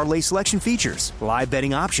variety of parlay selection features, live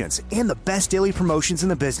betting options, and the best daily promotions in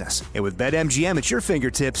the business. And with BetMGM at your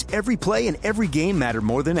fingertips, every play and every game matter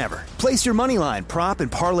more than ever. Place your moneyline, prop,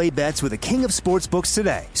 and parlay bets with the king of sportsbooks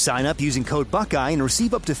today. Sign up using code Buckeye and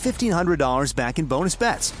receive up to $1,500 back in bonus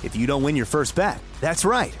bets if you don't win your first bet. That's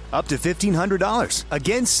right, up to $1,500.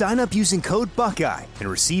 Again, sign up using code Buckeye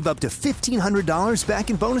and receive up to $1,500 back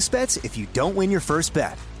in bonus bets if you don't win your first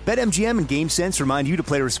bet. BetMGM and GameSense remind you to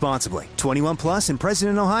play responsibly. 21 plus and present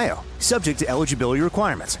in Ohio. Subject to eligibility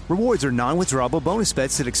requirements. Rewards are non-withdrawable bonus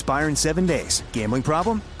bets that expire in 7 days. Gambling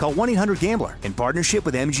problem? Call 1-800-GAMBLER in partnership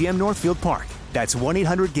with MGM Northfield Park. That's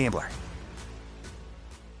 1-800-GAMBLER.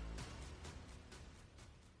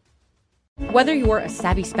 Whether you're a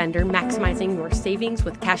savvy spender maximizing your savings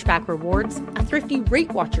with cashback rewards, a thrifty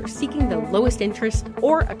rate watcher seeking the lowest interest,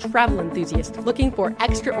 or a travel enthusiast looking for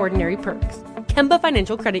extraordinary perks, Kemba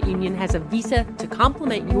Financial Credit Union has a visa to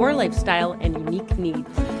complement your lifestyle and unique needs.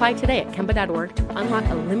 Apply today at Kemba.org to unlock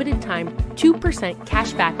a limited-time 2%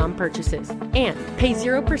 cash back on purchases and pay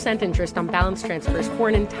 0% interest on balance transfers for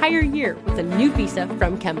an entire year with a new visa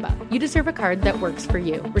from Kemba. You deserve a card that works for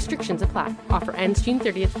you. Restrictions apply. Offer ends June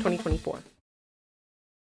 30th, 2024.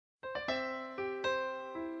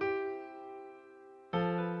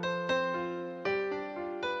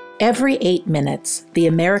 Every 8 minutes, the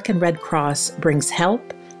American Red Cross brings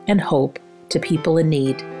help and hope to people in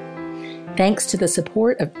need. Thanks to the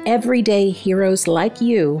support of everyday heroes like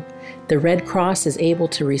you, the Red Cross is able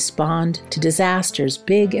to respond to disasters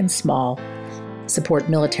big and small, support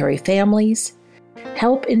military families,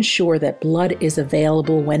 help ensure that blood is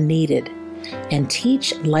available when needed, and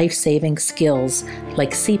teach life-saving skills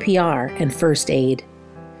like CPR and first aid.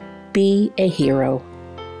 Be a hero.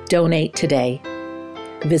 Donate today.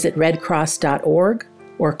 Visit redcross.org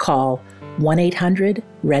or call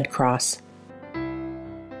 1-800-RED-CROSS.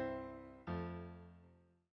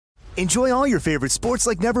 Enjoy all your favorite sports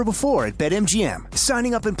like never before at BetMGM.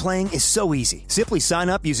 Signing up and playing is so easy. Simply sign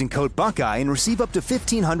up using code Buckeye and receive up to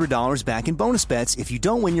 $1,500 back in bonus bets if you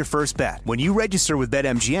don't win your first bet. When you register with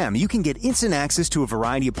BetMGM, you can get instant access to a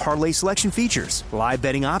variety of parlay selection features, live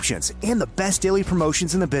betting options, and the best daily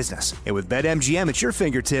promotions in the business. And with BetMGM at your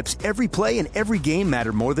fingertips, every play and every game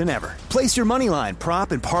matter more than ever. Place your moneyline,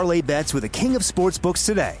 prop, and parlay bets with the king of sportsbooks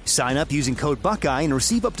today. Sign up using code Buckeye and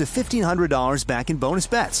receive up to $1,500 back in bonus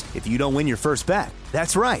bets if you don't win your first bet.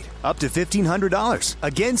 That's right, up to $1,500.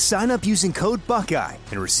 Again, sign up using code Buckeye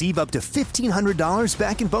and receive up to $1,500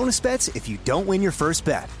 back in bonus bets if you don't win your first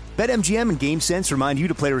bet. BetMGM and GameSense remind you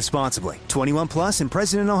to play responsibly. 21 plus and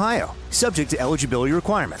present in Ohio. Subject to eligibility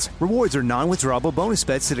requirements. Rewards are non-withdrawable bonus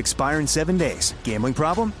bets that expire in 7 days. Gambling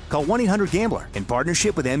problem? Call 1-800-GAMBLER in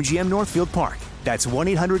partnership with MGM Northfield Park. That's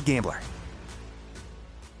 1-800-GAMBLER.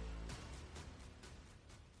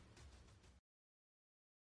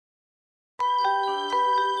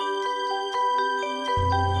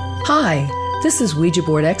 Hi, this is Ouija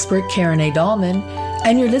board expert Karen A. Dahlman,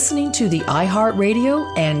 and you're listening to the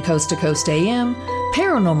iHeartRadio and Coast to Coast AM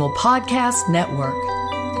Paranormal Podcast Network.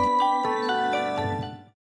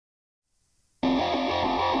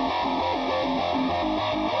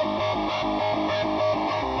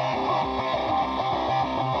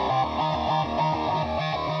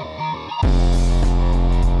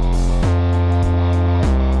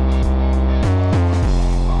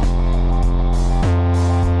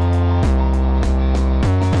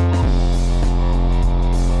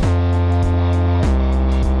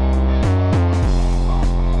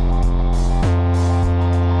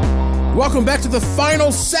 Welcome back to the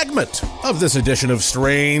final segment of this edition of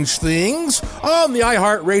Strange Things on the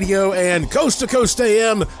iHeartRadio and Coast to Coast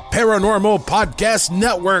AM Paranormal Podcast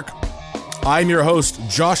Network. I'm your host,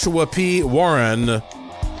 Joshua P. Warren.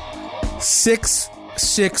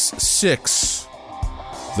 666,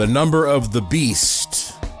 the number of the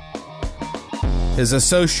beast, is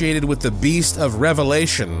associated with the beast of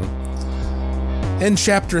Revelation in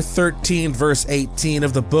chapter 13, verse 18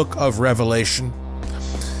 of the book of Revelation.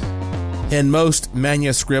 In most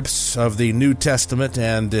manuscripts of the New Testament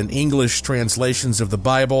and in English translations of the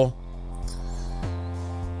Bible,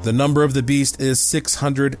 the number of the beast is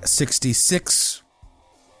 666.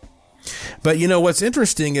 But you know what's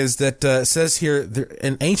interesting is that it says here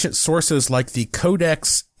in ancient sources like the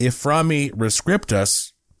Codex Ephraemi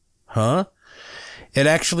Rescriptus, it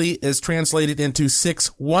actually is translated into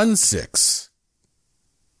 616.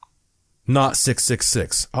 Not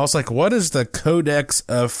 666. I was like, what is the Codex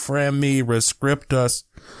Ephraemi Rescriptus?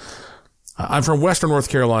 I'm from Western North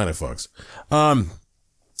Carolina, folks. It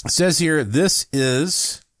says here, this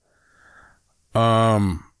is,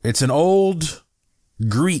 it's an old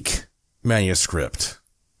Greek manuscript.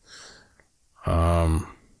 Let's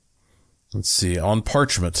see, on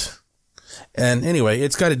parchment. And anyway,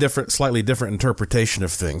 it's got a slightly different interpretation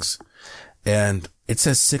of things. And it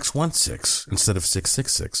says 616 instead of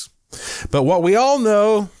 666. But what we all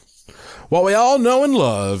know and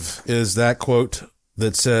love is that quote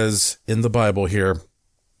that says in the Bible here,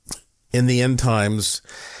 in the end times,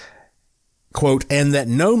 quote, and that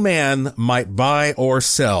no man might buy or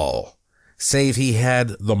sell, save he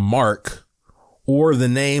had the mark or the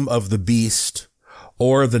name of the beast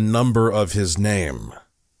or the number of his name.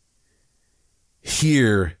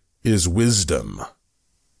 Here is wisdom.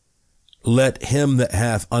 Let him that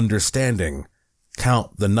hath understanding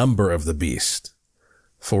count the number of the beast,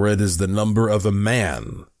 for it is the number of a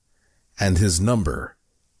man, and his number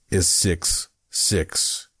is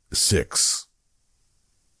 666.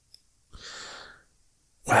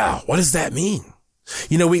 Wow, what does that mean?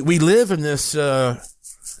 You know, we live in this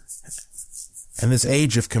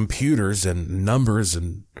age of computers and numbers,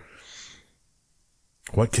 and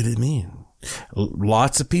what could it mean?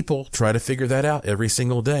 Lots of people try to figure that out every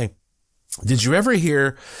single day. Did you ever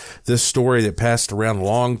hear this story that passed around a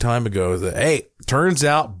long time ago that, hey, turns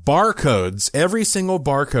out barcodes, every single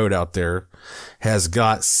barcode out there has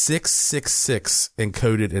got 666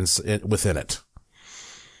 encoded within it.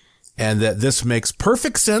 And that this makes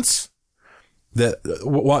perfect sense, that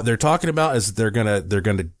what they're talking about is they're going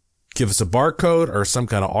to give us a barcode or some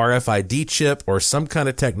kind of RFID chip or some kind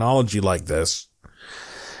of technology like this.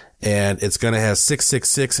 And it's going to have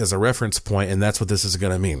 666 as a reference point, and that's what this is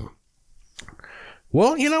going to mean.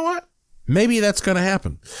 Well, you know what? Maybe that's going to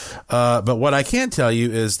happen. But what I can tell you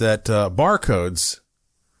is that barcodes,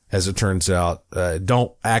 as it turns out,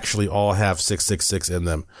 don't actually all have 666 in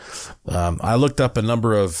them. I looked up a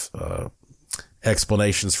number of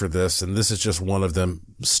explanations for this, and this is just one of them.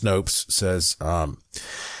 Snopes says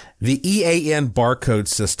the EAN barcode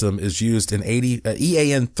system is used in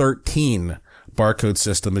EAN 13 barcode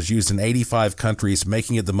system is used in 85 countries,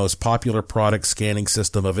 making it the most popular product scanning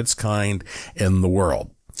system of its kind in the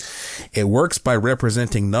world. It works by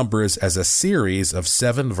representing numbers as a series of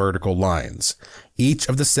 7 vertical lines. Each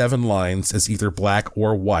of the 7 lines is either black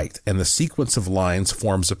or white, and the sequence of lines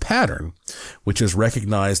forms a pattern, which is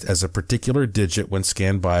recognized as a particular digit when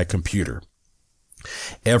scanned by a computer.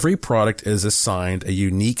 Every product is assigned a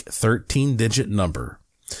unique 13-digit number,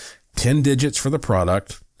 10 digits for the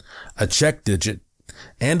product, a check digit,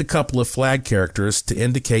 and a couple of flag characters to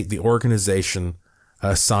indicate the organization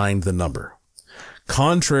assigned the number.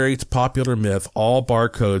 Contrary to popular myth, all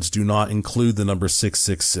barcodes do not include the number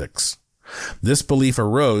 666. This belief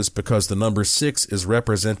arose because the number 6 is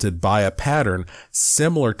represented by a pattern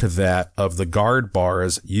similar to that of the guard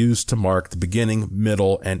bars used to mark the beginning,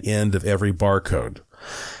 middle, and end of every barcode.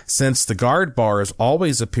 Since the guard bars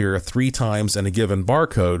always appear 3 times in a given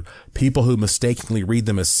barcode, people who mistakenly read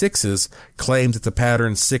them as 6s claim that the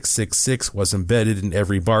pattern 666 was embedded in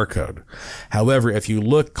every barcode. However, if you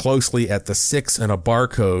look closely at the 6 in a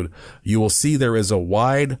barcode, you will see there is a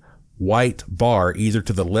wide white bar either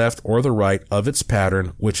to the left or the right of its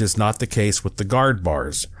pattern, which is not the case with the guard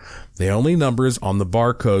bars. The only numbers on the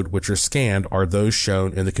barcode which are scanned are those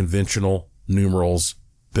shown in the conventional numerals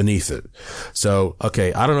beneath it. So,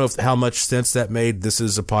 okay, I don't know how much sense that made. This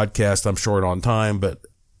is a podcast. I'm short on time, but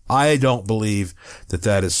I don't believe that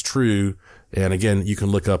that is true. And again, you can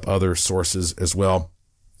look up other sources as well.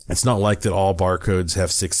 It's not like that all barcodes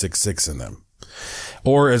have 666 in them.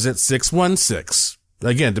 Or is it 616?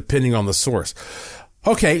 Again, depending on the source.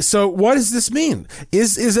 Okay, so what does this mean?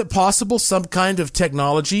 Is it possible some kind of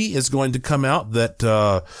technology is going to come out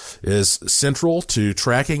that is central to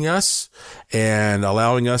tracking us and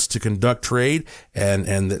allowing us to conduct trade,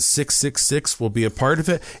 and that 666 will be a part of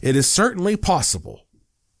it? It is certainly possible.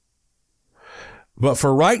 But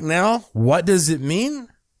for right now, what does it mean?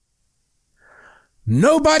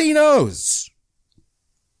 Nobody knows.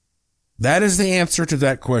 That is the answer to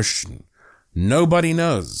that question. Nobody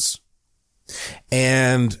knows.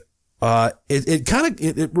 And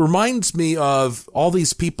it reminds me of all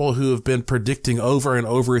these people who have been predicting over and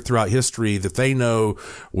over throughout history that they know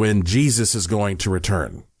when Jesus is going to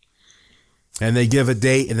return. And they give a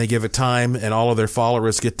date and they give a time, and all of their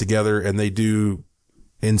followers get together and they do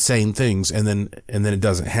insane things, and then it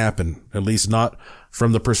doesn't happen, at least not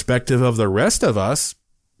from the perspective of the rest of us.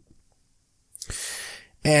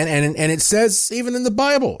 And it says even in the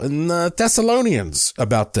Bible, in the Thessalonians,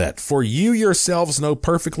 about that. For you yourselves know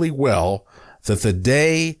perfectly well that the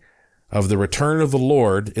day of the return of the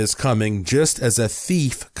Lord is coming just as a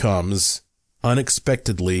thief comes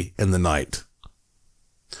unexpectedly in the night.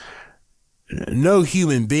 No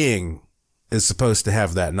human being is supposed to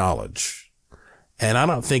have that knowledge. And I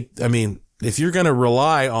don't think, if you're going to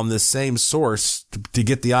rely on this same source to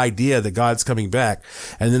get the idea that God's coming back,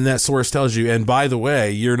 and then that source tells you, and by the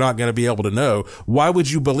way, you're not going to be able to know, why would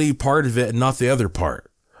you believe part of it and not the other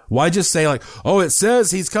part? Why just say like, oh, it says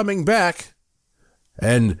he's coming back,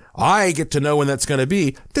 and I get to know when that's going to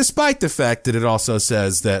be, despite the fact that it also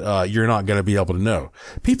says that you're not going to be able to know.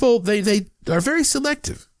 People, they are very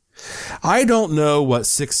selective. I don't know what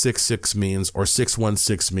 666 means or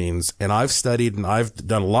 616 means, and I've studied and I've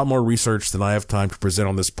done a lot more research than I have time to present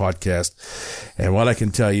on this podcast. And what I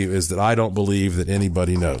can tell you is that I don't believe that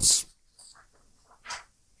anybody knows.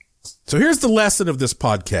 So here's the lesson of this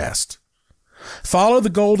podcast. Follow the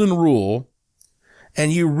golden rule,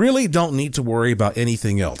 and you really don't need to worry about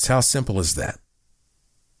anything else. How simple is that?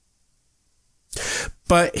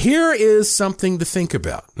 But here is something to think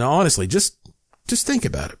about. Now, honestly, just think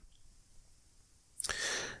about it.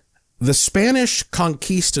 The Spanish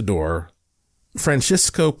conquistador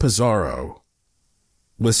Francisco Pizarro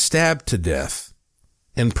was stabbed to death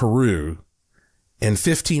in Peru in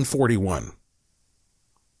 1541.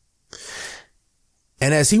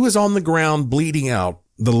 And as he was on the ground bleeding out,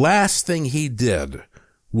 the last thing he did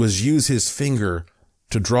was use his finger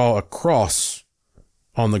to draw a cross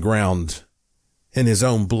on the ground in his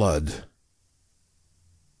own blood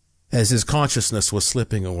as his consciousness was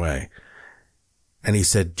slipping away. And he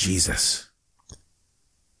said, Jesus.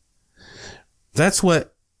 That's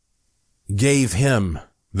what gave him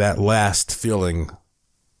that last feeling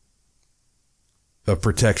of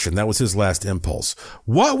protection. That was his last impulse.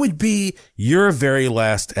 What would be your very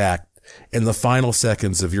last act in the final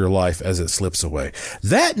seconds of your life as it slips away?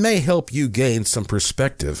 That may help you gain some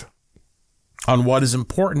perspective on what is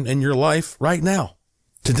important in your life right now,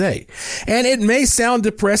 today. And it may sound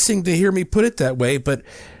depressing to hear me put it that way, but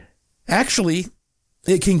actually,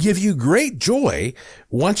 it can give you great joy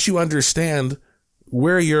once you understand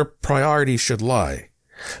where your priorities should lie,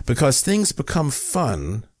 because things become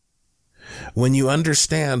fun when you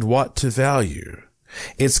understand what to value.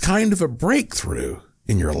 It's kind of a breakthrough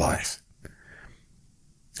in your life.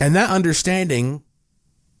 And that understanding,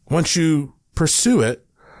 once you pursue it,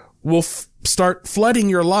 will start flooding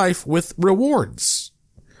your life with rewards.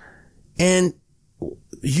 And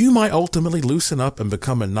you might ultimately loosen up and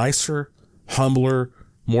become a nicer, humbler,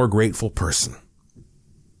 more grateful person.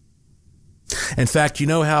 In fact, you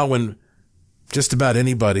know how when just about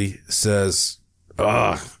anybody says,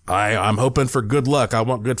 I'm hoping for good luck. I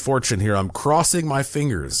want good fortune here. I'm crossing my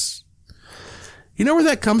fingers. You know where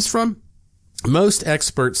that comes from? Most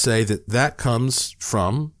experts say that comes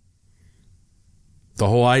from the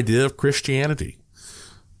whole idea of Christianity,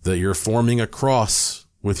 that you're forming a cross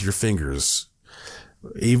with your fingers.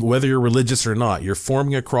 Even whether you're religious or not, you're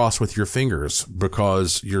forming a cross with your fingers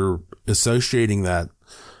because you're associating that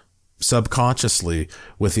subconsciously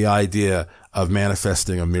with the idea of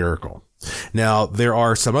manifesting a miracle. Now, there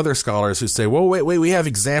are some other scholars who say, well, wait, we have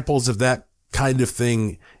examples of that kind of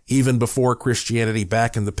thing even before Christianity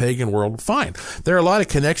back in the pagan world. Fine. There are a lot of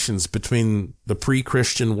connections between the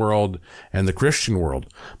pre-Christian world and the Christian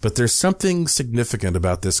world, but there's something significant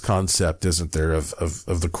about this concept, isn't there, of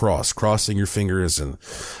the cross, crossing your fingers,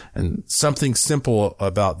 and something simple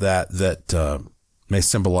about that may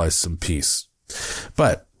symbolize some peace.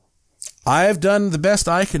 But I've done the best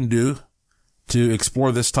I can do to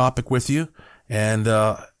explore this topic with you. And,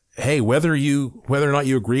 hey, whether or not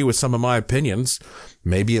you agree with some of my opinions,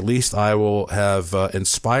 maybe at least I will have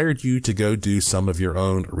inspired you to go do some of your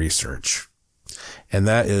own research. And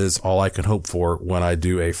that is all I can hope for when I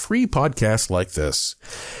do a free podcast like this.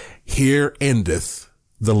 Here endeth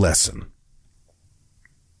the lesson.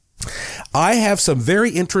 I have some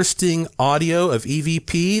very interesting audio of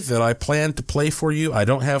EVP that I plan to play for you. I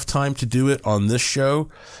don't have time to do it on this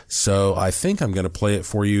show, so I think I'm going to play it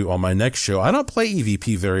for you on my next show. I don't play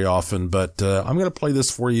EVP very often, but I'm going to play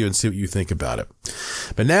this for you and see what you think about it.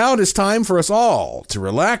 But now it is time for us all to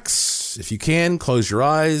relax. If you can, close your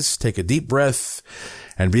eyes, take a deep breath,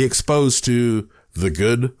 and be exposed to the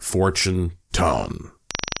good fortune tone.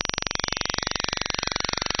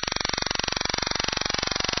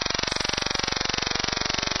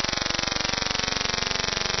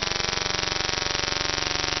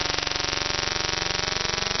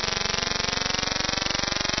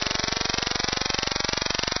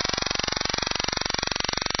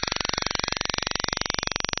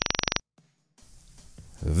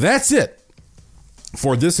 That's it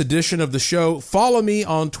for this edition of the show. Follow me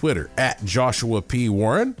on Twitter at Joshua P.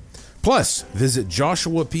 Warren. Plus, visit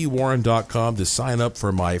joshuapwarren.com to sign up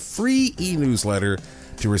for my free e-newsletter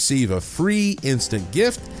to receive a free instant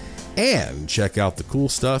gift, and check out the cool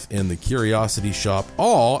stuff in the Curiosity Shop,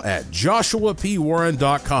 all at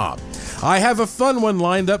joshuapwarren.com. I have a fun one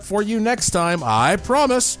lined up for you next time, I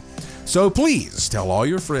promise. So please tell all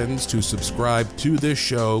your friends to subscribe to this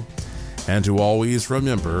show and to always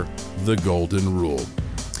remember the golden rule.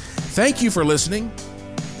 Thank you for listening.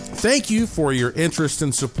 Thank you for your interest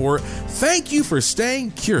and support. Thank you for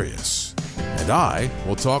staying curious. And I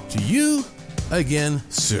will talk to you again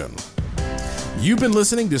soon. You've been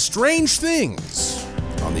listening to Strange Things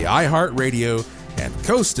on the iHeartRadio and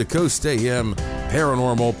Coast to Coast AM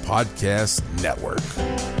Paranormal Podcast Network.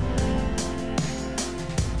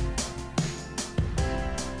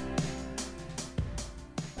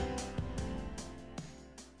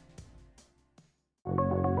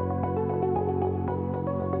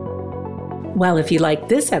 Well, if you like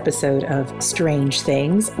this episode of Strange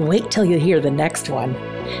Things, wait till you hear the next one.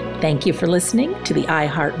 Thank you for listening to the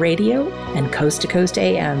iHeartRadio and Coast to Coast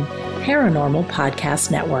AM Paranormal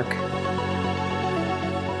Podcast Network.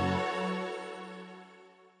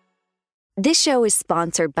 This show is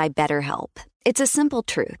sponsored by BetterHelp. It's a simple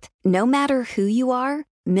truth. No matter who you are,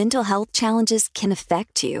 mental health challenges can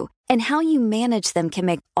affect you, and how you manage them can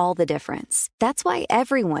make all the difference. That's why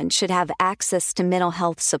everyone should have access to mental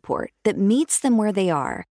health support that meets them where they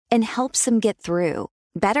are and helps them get through.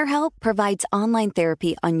 BetterHelp provides online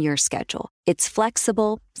therapy on your schedule. It's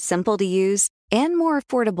flexible, simple to use, and more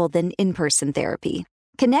affordable than in-person therapy.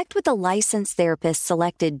 Connect with a licensed therapist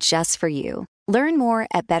selected just for you. Learn more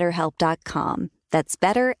at BetterHelp.com. That's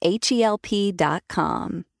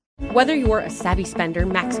BetterHelp.com. Whether you're a savvy spender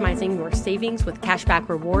maximizing your savings with cashback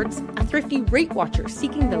rewards, a thrifty rate watcher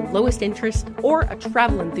seeking the lowest interest, or a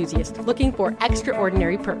travel enthusiast looking for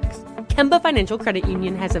extraordinary perks, Kemba Financial Credit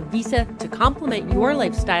Union has a visa to complement your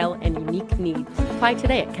lifestyle and unique needs. Apply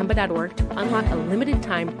today at Kemba.org to unlock a limited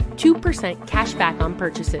time 2% cash back on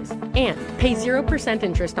purchases and pay 0%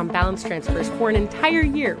 interest on balance transfers for an entire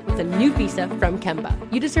year with a new visa from Kemba.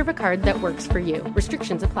 You deserve a card that works for you.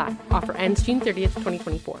 Restrictions apply. Offer ends June 30th,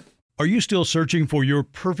 2024. Are you still searching for your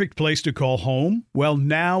perfect place to call home? Well,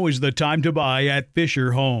 now is the time to buy at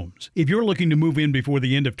Fisher Homes. If you're looking to move in before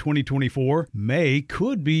the end of 2024, May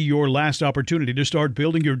could be your last opportunity to start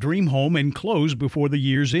building your dream home and close before the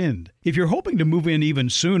year's end. If you're hoping to move in even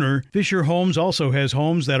sooner, Fisher Homes also has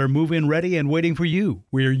homes that are move-in ready and waiting for you,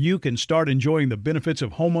 where you can start enjoying the benefits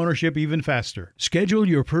of homeownership even faster. Schedule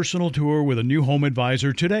your personal tour with a new home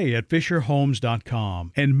advisor today at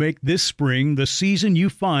FisherHomes.com and make this spring the season you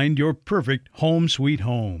find your perfect home sweet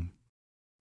home.